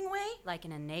kissing way? Like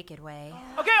in a naked way.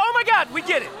 Okay, oh my God, we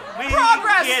get it. We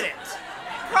Progress! get it.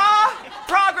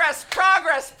 Progress!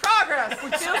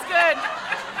 Feels good.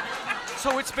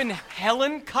 So it's been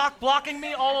Helen cock-blocking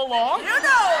me all along? You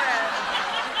know it!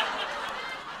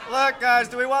 Look, guys,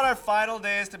 do we want our final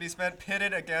days to be spent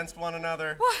pitted against one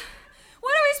another? What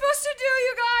are we supposed to do,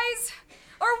 you guys?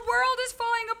 Our world is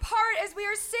falling apart as we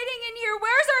are sitting in here.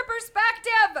 Where's our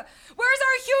perspective? Where's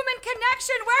our human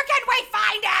connection? Where can we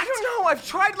find it? I don't know. I've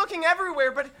tried looking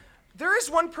everywhere, but there is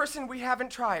one person we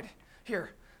haven't tried.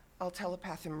 Here, I'll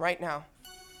telepath him right now.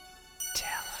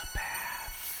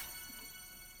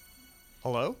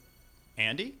 Hello?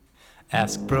 Andy?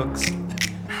 Ask Brooks.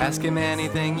 Ask him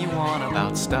anything you want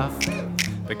about stuff.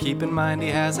 But keep in mind he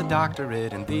has a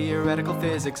doctorate in theoretical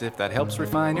physics. If that helps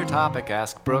refine your topic,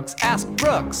 ask Brooks. Ask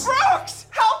Brooks! Brooks!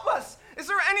 Help us! Is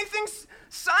there anything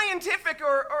scientific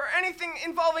or anything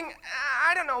involving,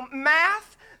 I don't know,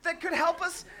 math that could help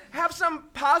us have some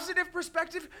positive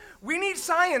perspective? We need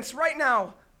science right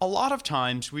now. A lot of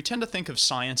times, we tend to think of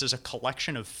science as a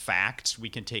collection of facts we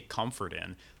can take comfort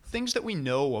in, things that we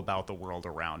know about the world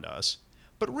around us.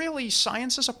 But really,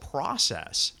 science is a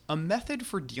process, a method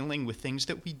for dealing with things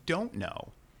that we don't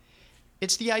know.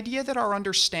 It's the idea that our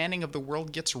understanding of the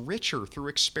world gets richer through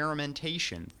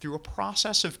experimentation, through a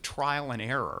process of trial and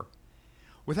error.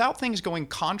 Without things going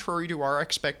contrary to our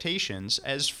expectations,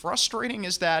 as frustrating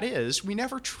as that is, we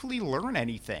never truly learn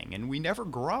anything and we never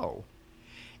grow.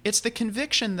 It's the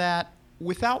conviction that,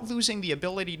 without losing the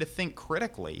ability to think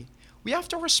critically, we have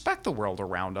to respect the world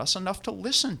around us enough to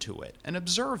listen to it and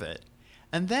observe it,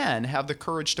 and then have the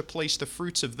courage to place the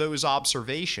fruits of those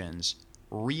observations,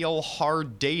 real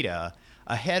hard data,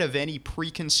 ahead of any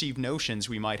preconceived notions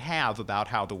we might have about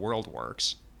how the world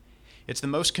works. It's the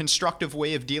most constructive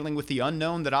way of dealing with the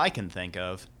unknown that I can think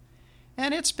of.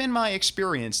 And it's been my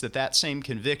experience that that same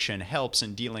conviction helps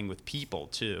in dealing with people,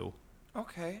 too.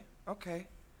 Okay.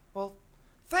 Well,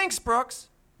 thanks, Brooks.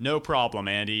 No problem,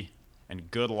 Andy. And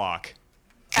good luck.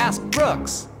 Ask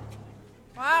Brooks!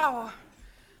 Wow.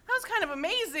 That was kind of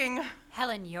amazing.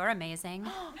 Helen, you're amazing.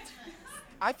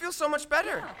 I feel so much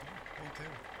better. Me too.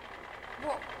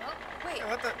 Whoa, wait. Hey,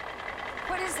 what the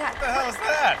What is that? hell is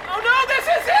that? Oh no, this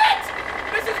is it!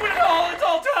 This is when it's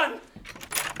all done!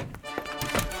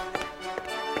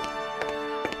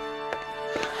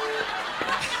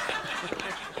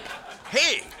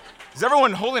 Hey, is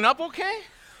everyone holding up okay?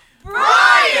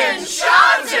 Brian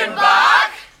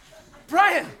Schanzenbach!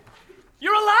 Brian,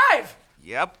 you're alive!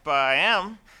 Yep, I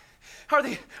am.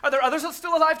 Are there others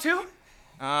still alive too?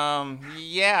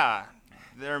 Yeah.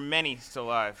 There are many still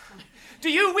alive.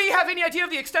 Do we have any idea of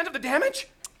the extent of the damage?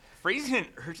 Phrasing and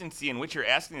urgency in which you're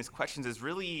asking these questions is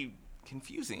really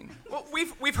confusing. Well,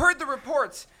 we've heard the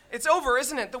reports. It's over,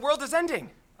 isn't it? The world is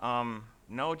ending.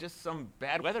 No, just some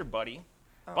bad weather, buddy.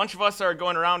 A bunch of us are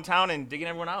going around town and digging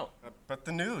everyone out. But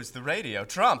the news, the radio,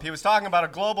 Trump, he was talking about a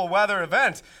global weather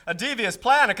event, a devious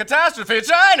plan, a catastrophe in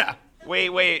China!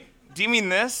 Wait, do you mean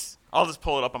this? I'll just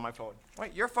pull it up on my phone.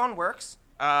 Wait, your phone works?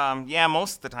 Yeah,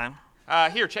 most of the time.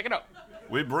 Here, check it out.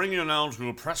 We bring you now to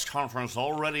a press conference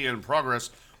already in progress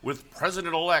with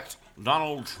President-elect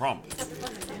Donald Trump.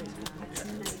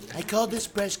 I called this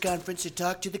press conference to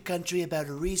talk to the country about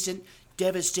a recent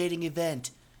devastating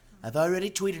event. I've already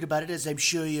tweeted about it, as I'm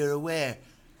sure you're aware.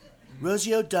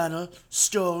 Rosie O'Donnell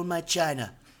stole my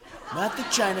china. Not the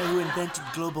China who invented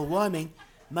global warming,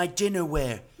 my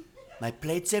dinnerware. My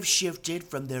plates have shifted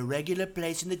from their regular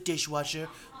place in the dishwasher,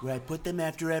 where I put them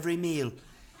after every meal.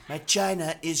 My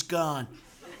china is gone.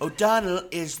 O'Donnell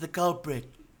is the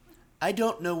culprit. I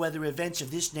don't know whether events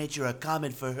of this nature are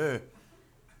common for her.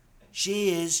 She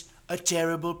is a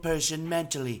terrible person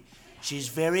mentally. She's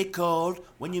very cold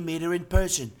when you meet her in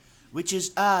person, which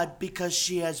is odd because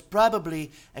she has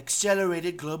probably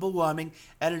accelerated global warming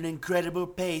at an incredible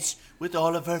pace with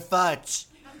all of her farts.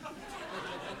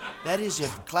 That is,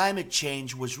 if climate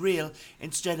change was real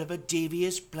instead of a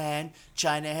devious plan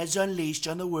China has unleashed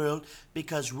on the world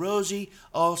because Rosie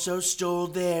also stole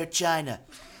their china.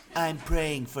 I'm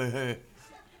praying for her.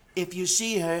 If you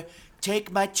see her,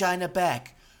 take my china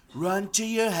back. Run to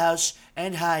your house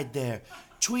and hide there.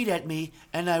 Tweet at me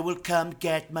and I will come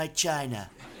get my china.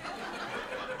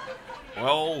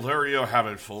 Well, there you have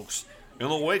it, folks. In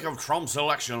the wake of Trump's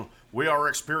election, we are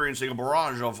experiencing a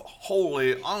barrage of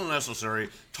wholly unnecessary,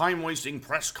 time-wasting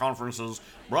press conferences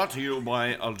brought to you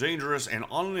by a dangerous and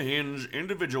unhinged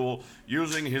individual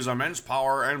using his immense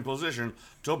power and position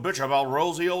to bitch about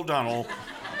Rosie O'Donnell,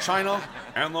 China,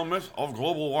 and the myth of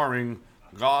global warming.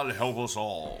 God help us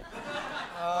all.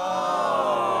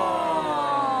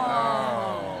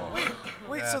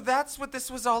 Wait, so that's what this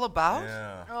was all about?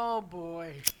 Yeah. Oh,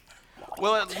 boy.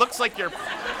 Well, it looks like your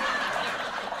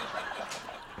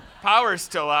power's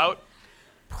still out.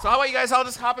 So how about you guys all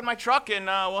just hop in my truck and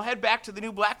we'll head back to the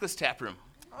new Blacklist tap room.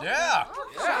 Yeah.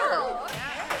 Sure.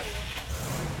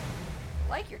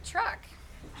 Like your truck.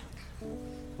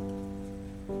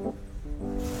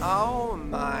 Oh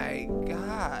my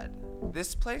God.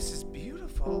 This place is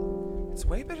beautiful. It's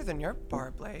way better than your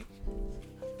bar, Blake.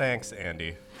 Thanks,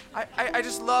 Andy. I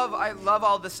love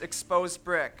all this exposed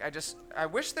brick. I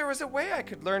wish there was a way I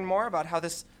could learn more about how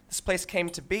this place came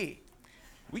to be.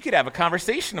 We could have a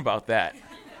conversation about that.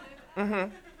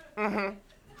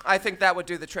 I think that would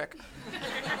do the trick.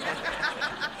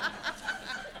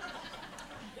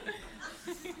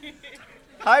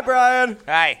 Hi, Brian.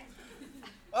 Hi.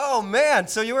 Oh man,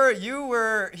 so you were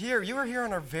here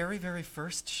on our very, very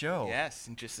first show. Yes,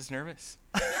 and just as nervous.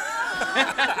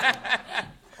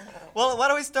 Well, why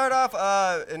don't we start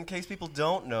off, in case people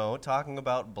don't know, talking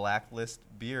about Blacklist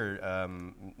beer.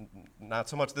 Not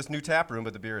so much this new tap room,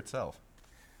 but the beer itself.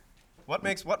 What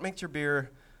makes your beer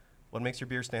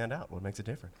stand out? What makes it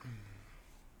different?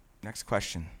 Next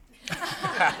question.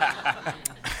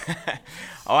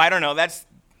 Oh, I don't know. That's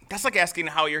like asking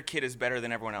how your kid is better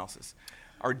than everyone else's,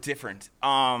 or different.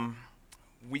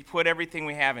 We put everything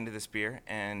we have into this beer,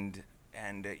 and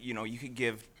you could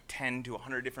give 10 to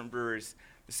 100 different brewers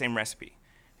the same recipe,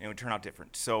 and it would turn out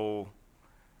different. So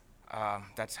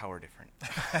that's how we're different.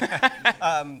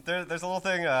 There's a little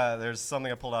thing. There's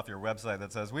something I pulled off your website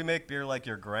that says, "We make beer like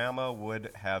your grandma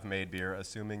would have made beer,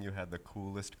 assuming you had the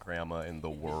coolest grandma in the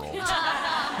world."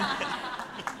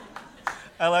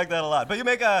 I like that a lot. But you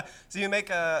make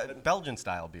Belgian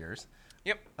style beers.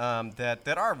 Yep.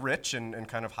 That are rich and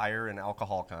kind of higher in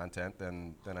alcohol content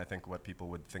than I think what people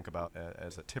would think about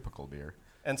as a typical beer.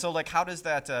 And so, like, how does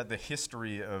that the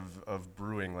history of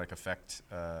brewing affect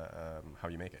how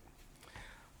you make it?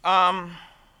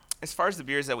 As far as the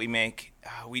beers that we make,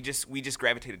 we just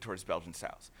gravitated towards Belgian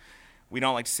styles. We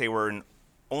don't like to say we're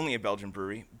only a Belgian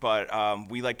brewery, but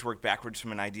we like to work backwards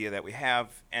from an idea that we have,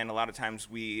 and a lot of times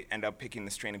we end up picking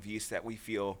the strain of yeast that we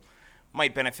feel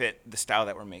might benefit the style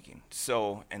that we're making.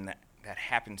 So, and that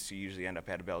happens to usually end up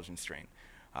at a Belgian strain.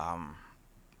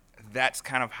 That's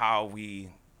kind of how we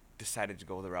decided to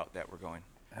go the route that we're going.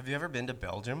 Have you ever been to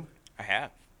Belgium? I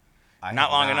have. I Not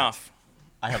have long not. enough.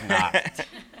 I have not.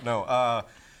 No.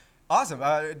 Awesome.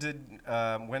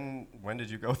 When did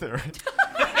you go there?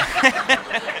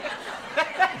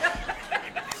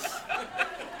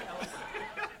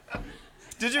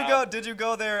 Did you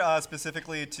go there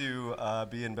specifically to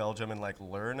be in Belgium and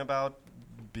learn about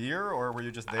beer, or were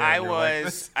you just there? I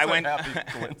went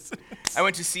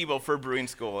to SIBO for brewing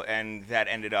school, and that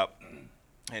ended up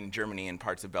in Germany and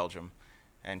parts of Belgium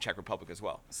and Czech Republic as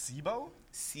well. SIBO?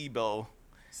 SIBO.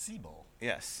 SIBO.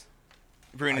 Yes.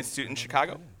 Brewing Institute in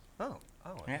Chicago. Oh,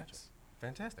 yes. Gotcha.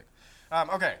 Fantastic.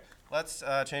 Okay, let's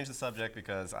change the subject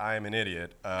because I'm an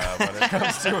idiot when it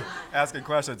comes to asking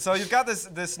questions. So you've got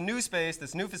this new space,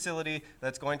 this new facility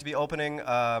that's going to be opening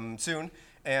soon,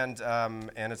 and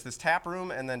it's this tap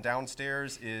room, and then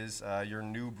downstairs is your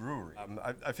new brewery.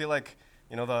 I feel like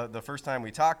the first time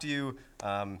we talked to you,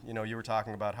 you were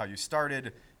talking about how you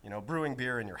started brewing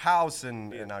beer in your house, and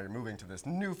now you're moving to this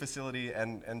new facility,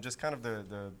 and just kind of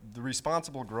the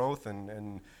responsible growth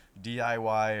and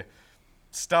DIY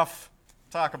stuff.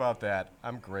 Talk about that.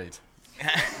 I'm great.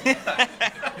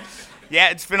 Yeah,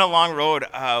 it's been a long road.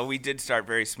 We did start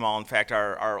very small. In fact,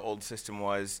 our old system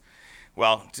was,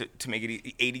 to make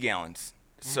it 80 gallons.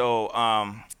 So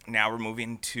now we're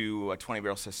moving to a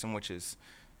 20-barrel system, which is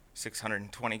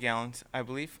 620 gallons, I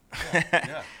believe.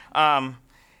 Yeah.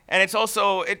 And it's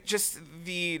also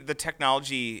the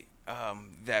technology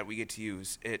that we get to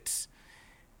use. It's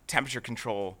temperature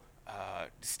control,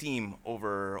 steam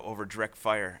over direct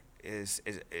fire is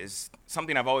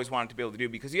something I've always wanted to be able to do,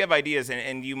 because you have ideas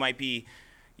and you might be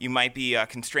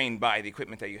constrained by the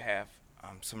equipment that you have.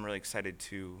 So I'm really excited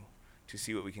to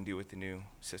see what we can do with the new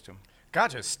system.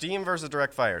 Gotcha. Steam versus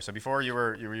direct fire. So before you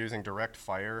were using direct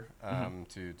fire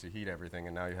to heat everything,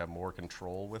 and now you have more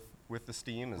control with the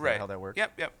steam. Is Right. that how that works?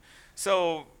 Yep.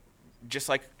 So just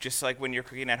like when you're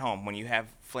cooking at home, when you have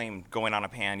flame going on a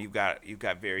pan, you've got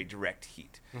very direct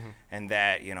heat, and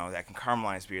that that can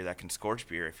caramelize beer, that can scorch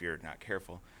beer if you're not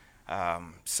careful.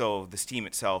 So the steam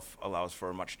itself allows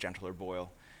for a much gentler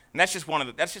boil, and that's just one of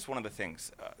the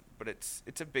things. But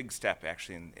it's a big step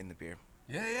actually in the beer.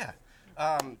 Yeah.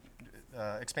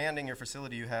 Expanding your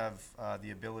facility, you have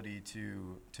the ability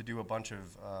to do a bunch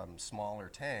of smaller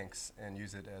tanks and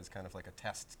use it as kind of like a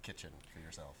test kitchen for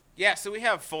yourself. Yeah, so we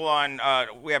have full-on,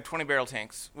 we have 20-barrel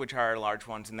tanks, which are large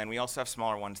ones, and then we also have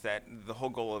smaller ones that the whole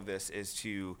goal of this is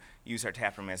to use our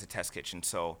tap room as a test kitchen.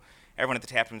 So everyone at the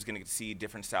tap room is going to get to see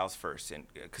different styles first, and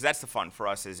because that's the fun for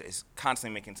us is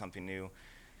constantly making something new,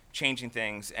 changing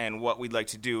things. And what we'd like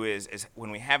to do is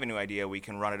when we have a new idea, we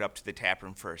can run it up to the tap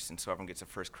room first, and so everyone gets a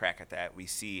first crack at that. We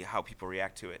see how people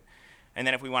react to it, and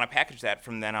then if we want to package that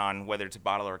from then on, whether it's a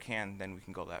bottle or a can, then we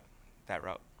can go that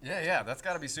route. Yeah, that's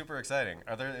got to be super exciting.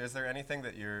 Is there anything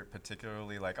that you're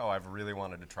particularly like, oh, I've really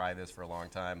wanted to try this for a long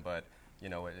time, but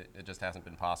it just hasn't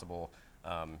been possible?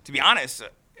 To be honest,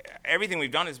 everything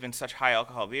we've done has been such high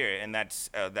alcohol beer, and that's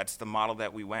the model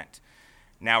that we went.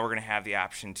 Now we're going to have the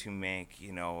option to make,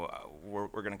 we're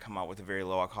going to come out with a very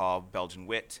low alcohol Belgian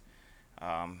wit,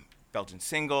 Belgian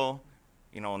single.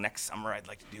 Next summer I'd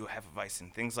like to do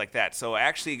Hefeweizen, things like that. So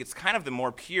actually, it's kind of the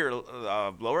more pure,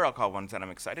 lower alcohol ones that I'm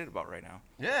excited about right now.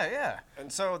 Yeah.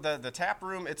 And so the tap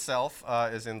room itself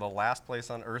is in the Last Place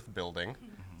on Earth building,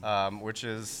 which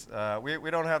is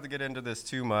we don't have to get into this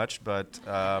too much, but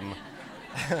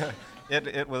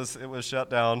it was shut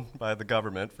down by the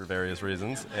government for various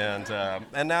reasons, and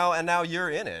now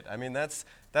you're in it. I mean, that's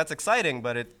exciting,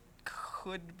 but it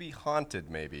could be haunted,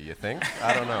 maybe. You think?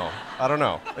 I don't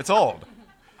know. It's old.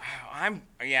 I'm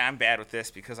bad with this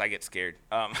because I get scared.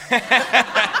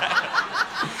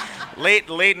 Late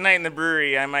night in the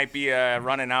brewery, I might be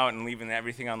running out and leaving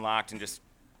everything unlocked, and just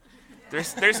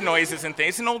there's noises and things.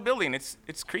 It's an old building.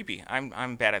 It's creepy.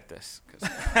 I'm bad at this.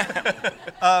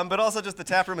 But also just the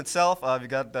tap room itself. You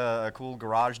got a cool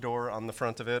garage door on the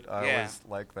front of it. I always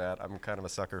like that. I'm kind of a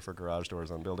sucker for garage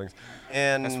doors on buildings.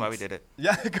 And that's why we did it.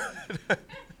 Yeah, good.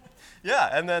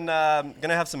 Yeah, and then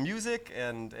gonna have some music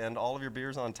and all of your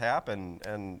beers on tap,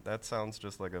 and that sounds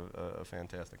just like a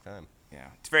fantastic time. Yeah,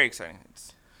 it's very exciting.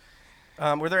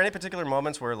 Were there any particular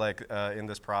moments where, like, in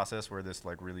this process, where this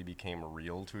like really became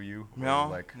real to you?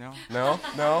 No. No.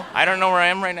 I don't know where I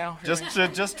am right now.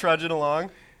 Just trudging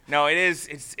along. No, it is.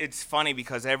 It's funny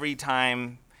because every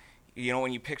time,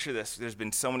 when you picture this, there's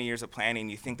been so many years of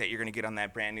planning. You think that you're going to get on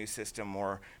that brand new system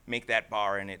or make that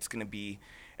bar, and it's going to be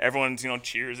everyone's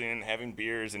cheersing and having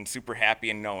beers and super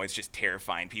happy. And no, it's just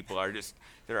terrifying. People are just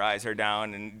their eyes are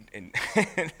down, and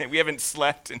we haven't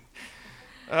slept. And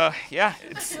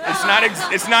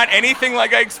it's not anything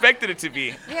like I expected it to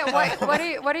be. Yeah.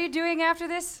 What are you doing after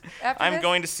this? I'm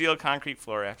going to seal concrete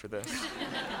floor after this.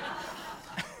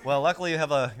 Well, luckily you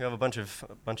have a bunch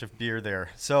of beer there.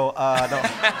 So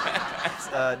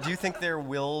do you think there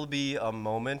will be a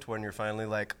moment when you're finally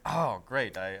like, oh,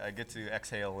 great, I get to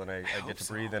exhale and I get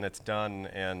to breathe and it's done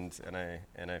and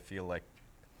I feel like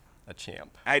a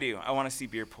champ? I do. I want to see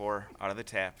beer pour out of the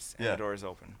taps and the doors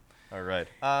open. All right.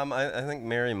 I think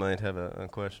Mary might have a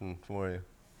question for you.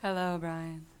 Hello,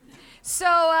 Brian.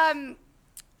 So,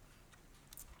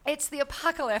 it's the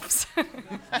apocalypse.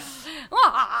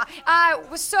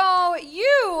 So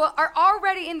you are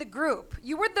already in the group.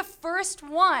 You were the first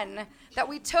one that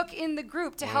we took in the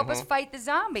group to help us fight the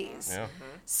zombies. Yeah.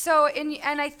 So,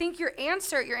 and I think your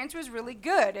answer was really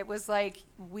good. It was like,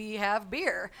 we have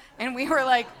beer. And we were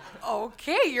like,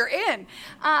 okay, you're in.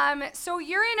 So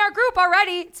you're in our group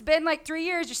already. It's been like 3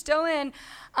 years. You're still in.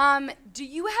 Do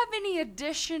you have any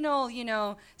additional,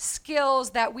 skills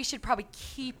that we should probably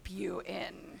keep you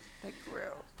in the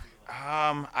group?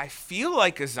 I feel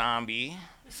like a zombie,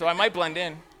 so I might blend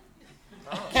in.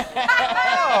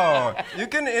 Oh, you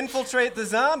can infiltrate the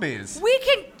zombies. We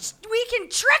can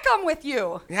trick them with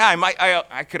you. Yeah,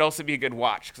 I could also be a good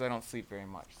watch because I don't sleep very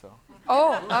much. So.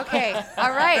 Oh, okay.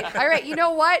 All right. You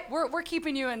know what? We're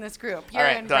keeping you in this group. You're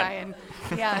right, in, done.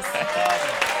 Brian. Yes.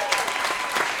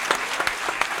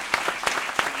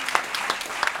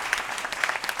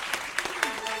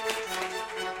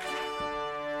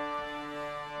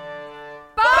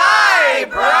 Bye,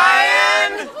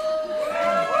 Brian!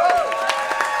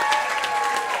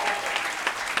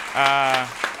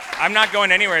 I'm not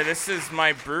going anywhere. This is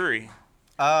my brewery.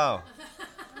 Oh.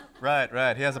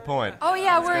 Right. He has a point. Oh,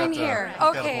 yeah, we're in here.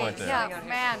 Okay. Yeah,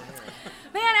 man.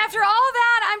 Man, after all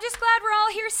that, I'm just glad we're all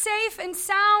here safe and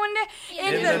sound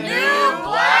in the new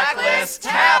Blacklist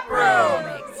Tap Room.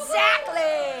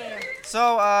 Exactly.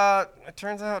 So, it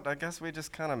turns out, I guess we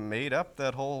just kind of made up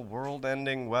that whole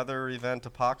world-ending weather event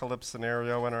apocalypse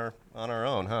scenario on our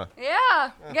own, huh?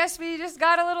 Yeah. I guess we just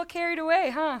got a little carried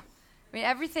away, huh? I mean,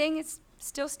 everything is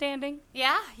still standing.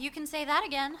 Yeah, you can say that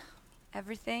again.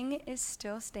 Everything is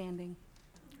still standing.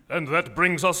 And that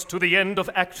brings us to the end of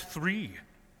Act 3.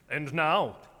 And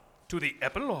now, to the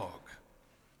epilogue.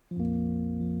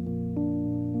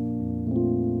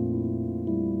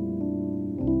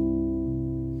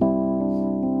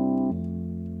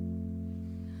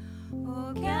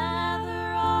 Oh,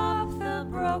 gather up the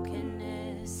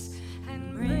brokenness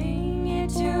and bring it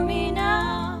to me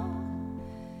now.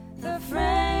 The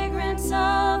fragrance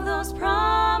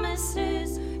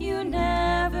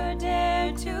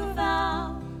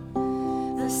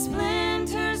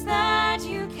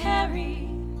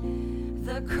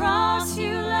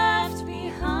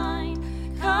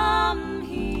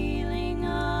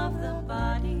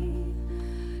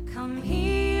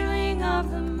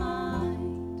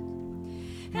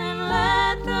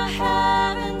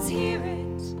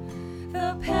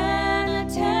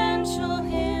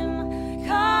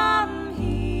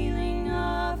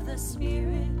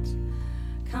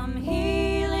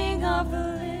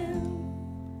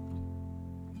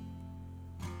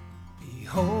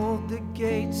hold the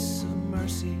gates of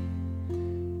mercy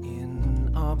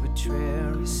in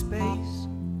arbitrary space,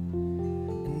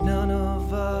 and none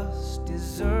of us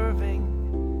deserving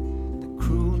the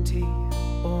cruelty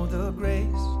or the grace.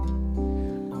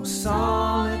 Oh,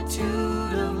 solitude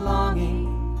of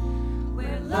longing,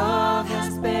 where love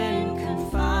has been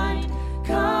confined.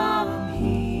 Come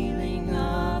healing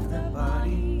of the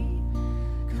body,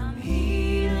 come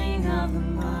healing of the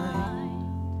mind.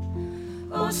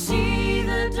 Oh, see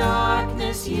the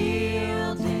darkness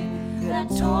yielding that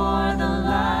tore the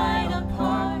light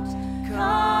apart.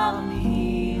 Come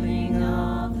healing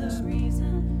of the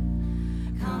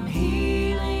reason, come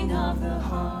healing of the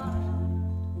heart.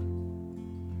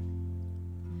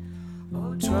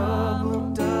 Oh,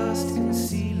 troubled dust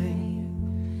concealing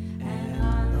an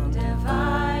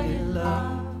undivided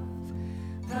love,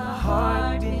 the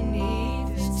heart beneath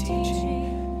is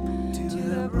teaching to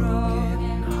the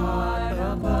broken heart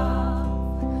above.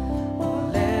 Oh,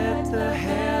 let the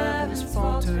heavens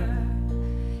falter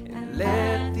and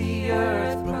let the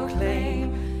earth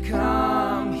proclaim.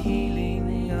 Come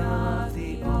healing of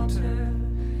the altar,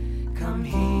 come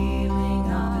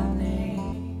healing of the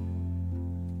name.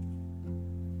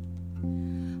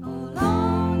 Oh,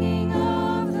 longing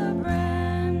of the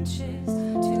branches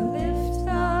to lift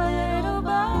the little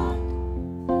bud.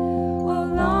 Oh,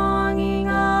 longing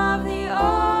of the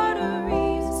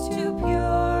arteries to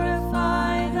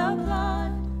purify the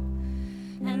blood.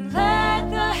 And let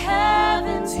the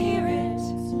heavens hear it,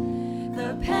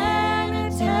 the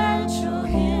penitential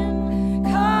hymn.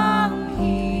 Come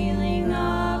healing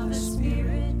of the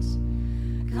spirit,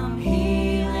 come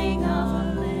healing of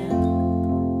a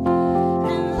limb.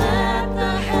 And let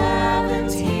the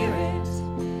heavens hear it,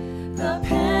 the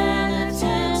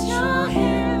penitential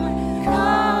hymn.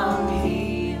 Come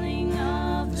healing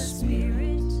of the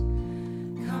spirit,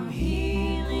 come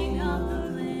healing of the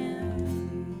limb.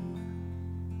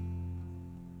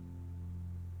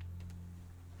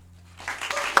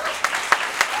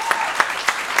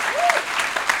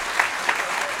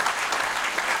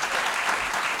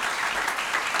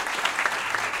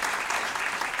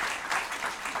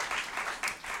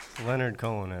 Leonard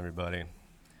Cohen, everybody.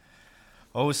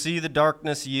 Oh, see the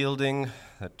darkness yielding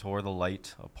that tore the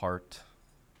light apart.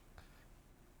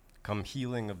 Come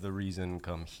healing of the reason,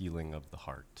 come healing of the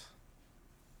heart.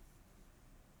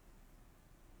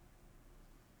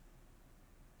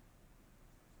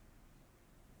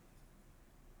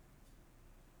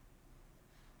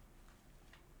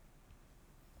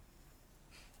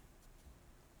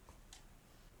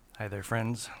 Hi there,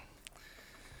 friends.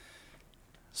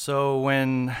 So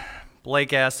when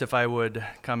Blake asked if I would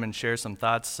come and share some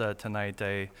thoughts tonight,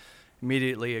 I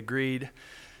immediately agreed,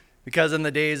 because in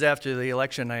the days after the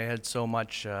election, I had so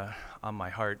much on my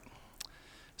heart.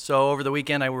 So over the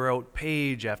weekend, I wrote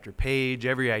page after page,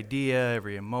 every idea,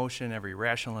 every emotion, every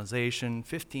rationalization,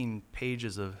 15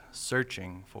 pages of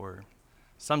searching for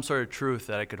some sort of truth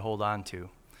that I could hold on to. It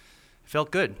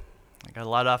felt good. I got a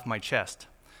lot off my chest.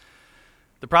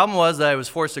 The problem was that I was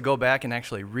forced to go back and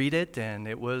actually read it, and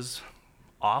it was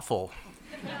awful.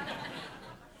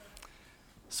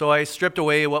 So I stripped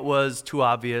away what was too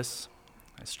obvious.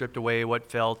 I stripped away what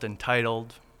felt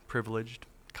entitled, privileged,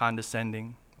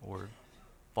 condescending, or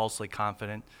falsely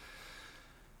confident.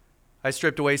 I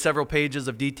stripped away several pages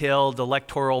of detailed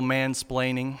electoral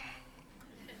mansplaining.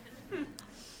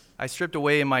 I stripped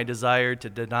away my desire to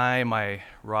deny my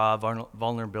raw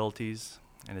vulnerabilities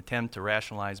and attempt to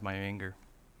rationalize my anger.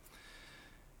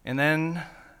 And then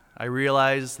I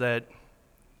realized that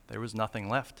there was nothing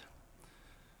left.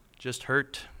 Just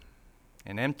hurt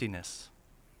and emptiness.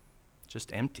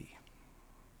 Just empty.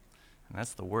 And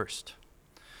that's the worst.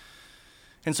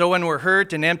 And so when we're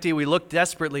hurt and empty, we look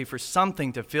desperately for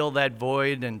something to fill that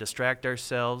void and distract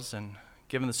ourselves. And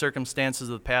given the circumstances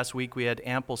of the past week, we had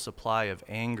ample supply of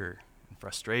anger and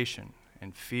frustration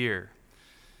and fear.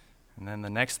 And then the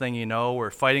next thing you know, we're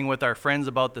fighting with our friends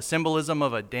about the symbolism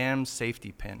of a damn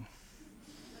safety pin.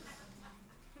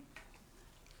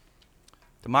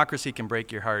 Democracy can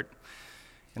break your heart,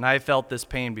 and I've felt this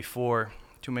pain before,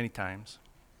 too many times.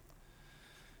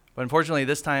 But unfortunately,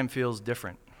 this time feels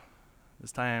different.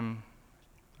 This time,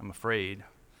 I'm afraid.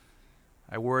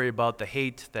 I worry about the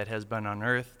hate that has been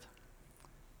unearthed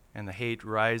and the hate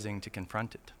rising to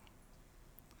confront it.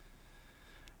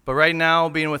 But right now,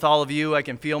 being with all of you, I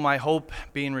can feel my hope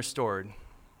being restored.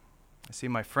 I see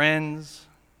my friends,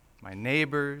 my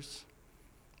neighbors,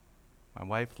 my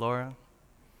wife, Laura,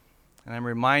 and I'm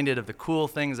reminded of the cool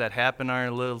things that happen in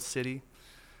our little city.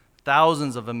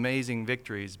 Thousands of amazing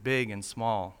victories, big and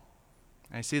small.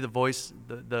 And I see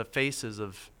the faces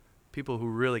of people who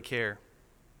really care,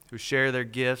 who share their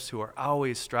gifts, who are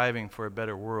always striving for a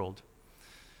better world.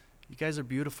 You guys are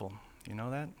beautiful. You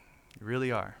know that? You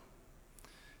really are.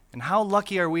 And how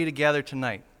lucky are we to gather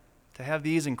tonight, to have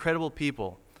these incredible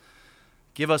people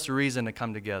give us a reason to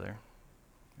come together.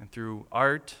 And through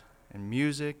art and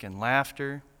music and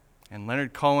laughter and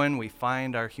Leonard Cohen, we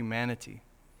find our humanity.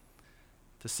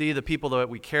 To see the people that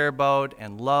we care about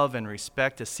and love and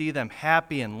respect, to see them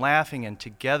happy and laughing and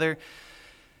together,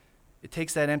 it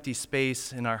takes that empty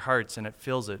space in our hearts and it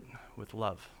fills it with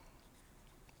love.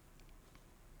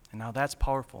 And now that's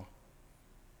powerful.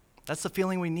 That's the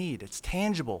feeling we need. It's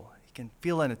tangible. You can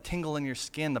feel it, a tingle in your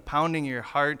skin, the pounding in your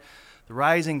heart, the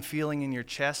rising feeling in your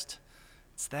chest.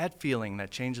 It's that feeling that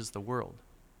changes the world.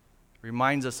 It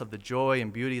reminds us of the joy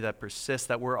and beauty that persists,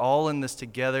 that we're all in this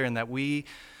together, and that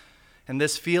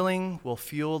this feeling will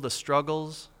fuel the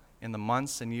struggles in the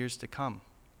months and years to come.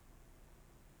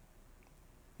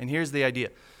 And here's the idea.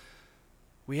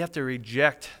 We have to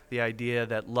reject the idea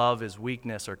that love is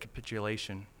weakness or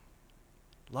capitulation.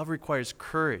 Love requires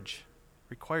courage,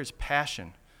 requires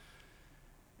passion.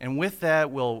 And with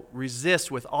that, we'll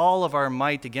resist with all of our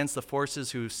might against the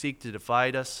forces who seek to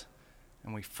divide us.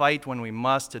 And we fight when we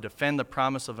must to defend the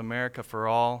promise of America for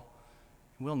all.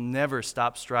 We'll never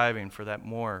stop striving for that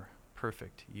more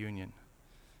perfect union.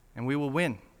 And we will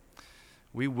win.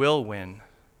 We will win.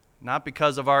 Not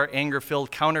because of our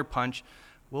anger-filled counterpunch.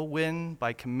 We'll win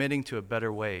by committing to a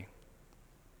better way.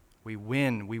 We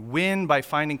win. We win by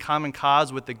finding common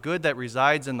cause with the good that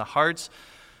resides in the hearts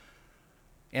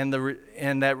and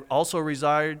that also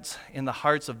resides in the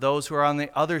hearts of those who are on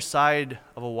the other side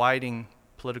of a widening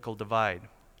political divide.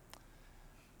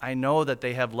 I know that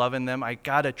they have love in them. I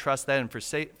got to trust that, and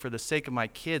for the sake of my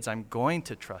kids, I'm going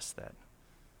to trust that.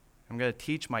 I'm going to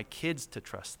teach my kids to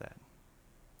trust that.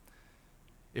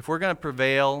 If we're going to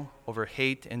prevail over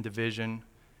hate and division,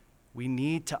 we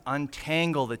need to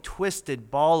untangle the twisted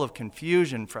ball of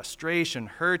confusion, frustration,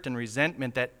 hurt, and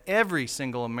resentment that every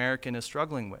single American is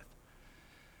struggling with.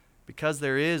 Because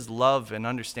there is love and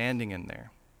understanding in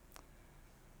there.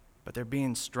 But they're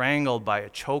being strangled by a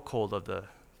chokehold of the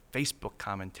Facebook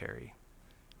commentary.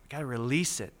 We got to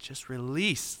release it. Just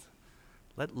release.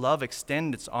 Let love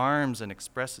extend its arms and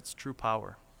express its true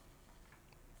power.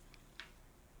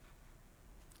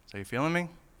 So you feeling me?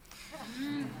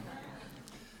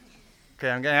 Okay,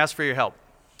 I'm going to ask for your help.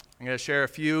 I'm going to share a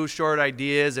few short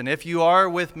ideas, and if you are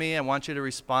with me, I want you to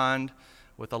respond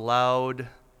with a loud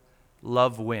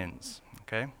love wins,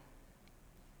 okay?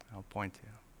 I'll point to you.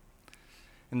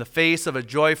 In the face of a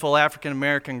joyful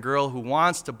African-American girl who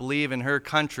wants to believe in her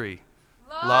country,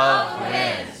 love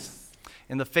wins.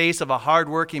 In the face of a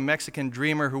hardworking Mexican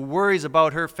dreamer who worries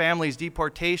about her family's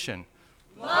deportation,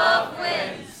 love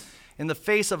wins. In the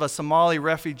face of a Somali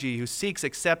refugee who seeks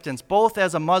acceptance both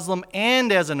as a Muslim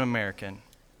and as an American,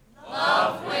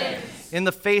 love wins. In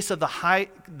the face of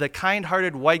the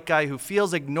kind-hearted white guy who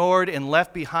feels ignored and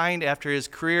left behind after his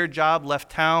career job left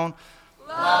town,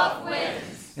 love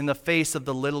wins. In the face of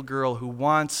the little girl who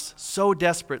wants so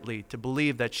desperately to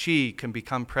believe that she can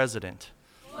become president,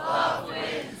 love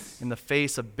wins. In the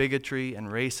face of bigotry and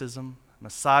racism,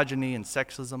 misogyny and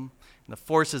sexism, and the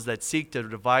forces that seek to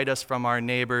divide us from our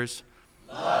neighbors,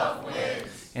 love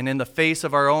wins. And in the face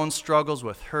of our own struggles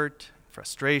with hurt,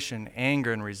 frustration,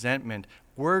 anger, and resentment,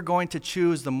 we're going to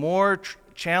choose the more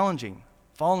challenging,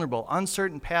 vulnerable,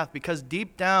 uncertain path because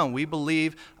deep down we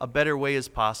believe a better way is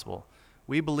possible.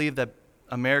 We believe that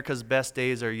America's best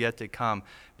days are yet to come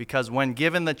because when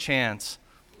given the chance,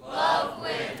 love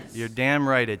wins. You're damn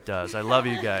right it does. I love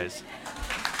you guys.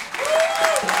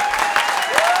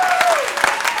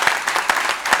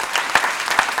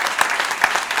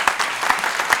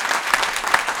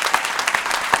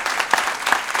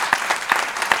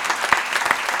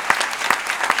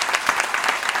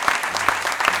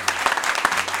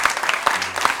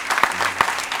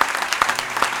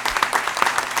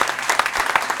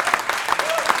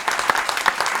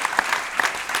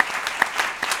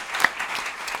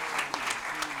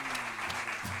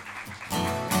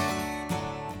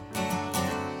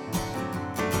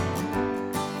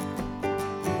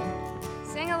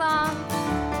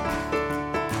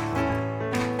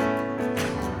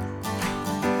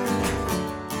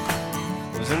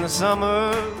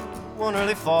 Summer, one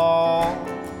early fall,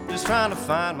 just trying to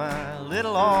find my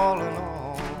little all in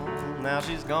all. Now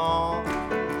she's gone.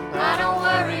 I don't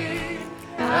worry,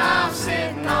 I'm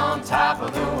sitting on top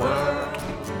of the world.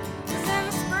 'Cause in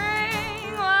the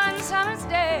spring, one summer's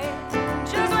day,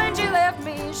 just when she left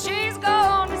me, she's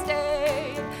gone to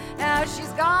stay. Now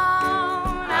she's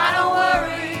gone. I don't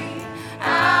worry,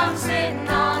 I'm sitting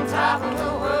on top of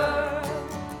the world.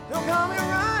 Don't call me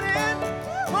running,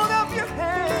 well,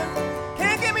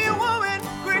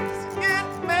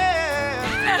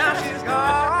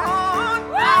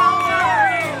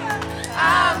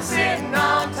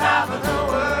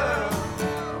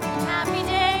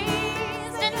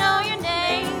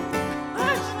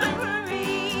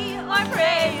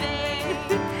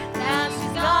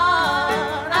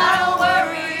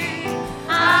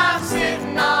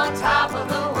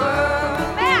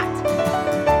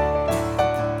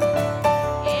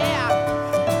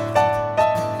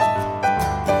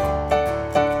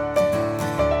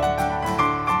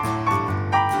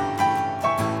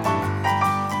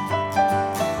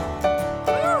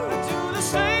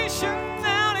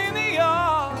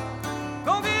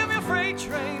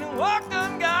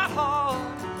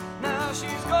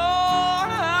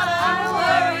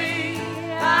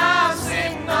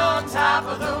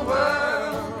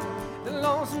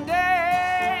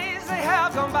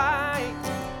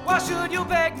 should you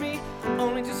beg me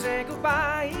only to say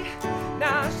goodbye?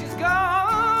 Now she's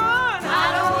gone.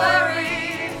 I don't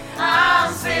worry,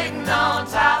 I'm sitting on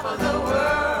top of the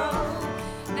world.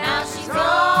 Now she's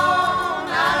gone.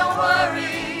 I don't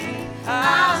worry,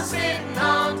 I'm sitting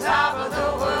on top of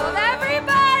the world.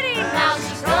 Everybody! Now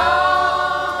she's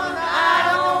gone. I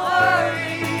don't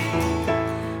worry,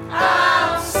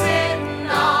 I'm sitting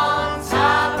on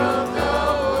top of the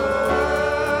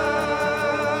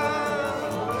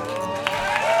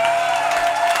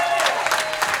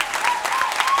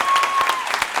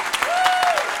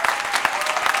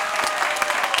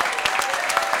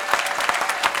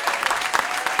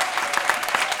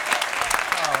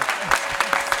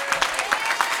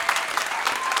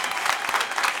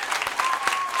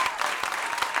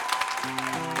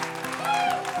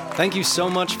Thank you so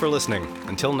much for listening.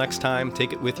 Until next time,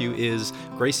 Take It With You is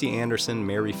Gracie Anderson,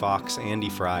 Mary Fox, Andy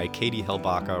Fry, Katie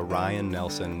Helbaka, Ryan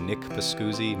Nelson, Nick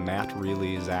Pascuzzi, Matt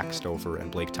Reilly, Zach Stouffer, and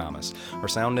Blake Thomas. Our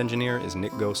sound engineer is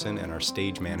Nick Gosen, and our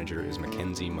stage manager is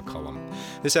Mackenzie McCullum.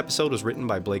 This episode was written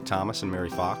by Blake Thomas and Mary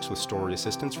Fox with story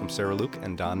assistance from Sarah Luke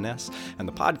and Don Ness, and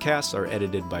the podcasts are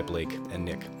edited by Blake and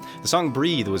Nick. The song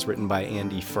Breathe was written by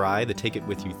Andy Fry, the Take It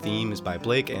With You theme is by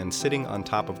Blake, and Sitting on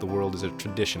Top of the World is a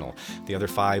traditional. The other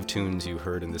 5 tunes you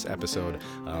heard in this episode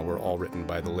were all written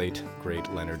by the late,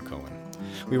 great Leonard Cohen.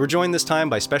 We were joined this time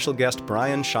by special guest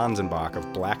Brian Schanzenbach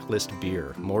of Blacklist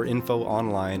Beer. More info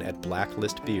online at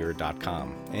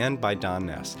blacklistbeer.com. And by Don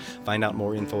Ness. Find out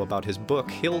more info about his book,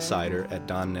 Hillsider, at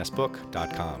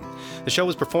donnessbook.com. The show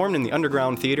was performed in the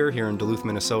Underground Theater here in Duluth,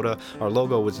 Minnesota. Our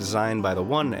logo was designed by the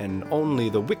one and only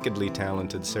the wickedly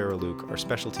talented Sarah Luke. Our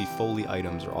specialty Foley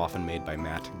items are often made by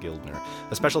Matt Gildner.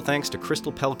 A special thanks to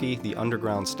Crystal Pelkey, the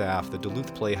Underground staff, the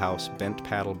Duluth Playhouse, Bent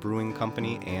Paddle Brewing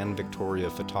Company, and Victoria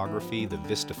Photography, the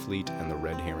Vista Fleet, and the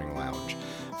Red Herring Lounge.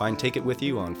 Find Take It With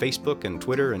You on Facebook and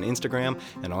Twitter and Instagram,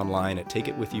 and online at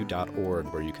takeitwithyou.org,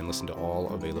 where you can listen to all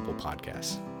available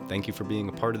podcasts. Thank you for being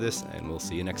a part of this, and we'll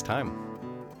see you next time.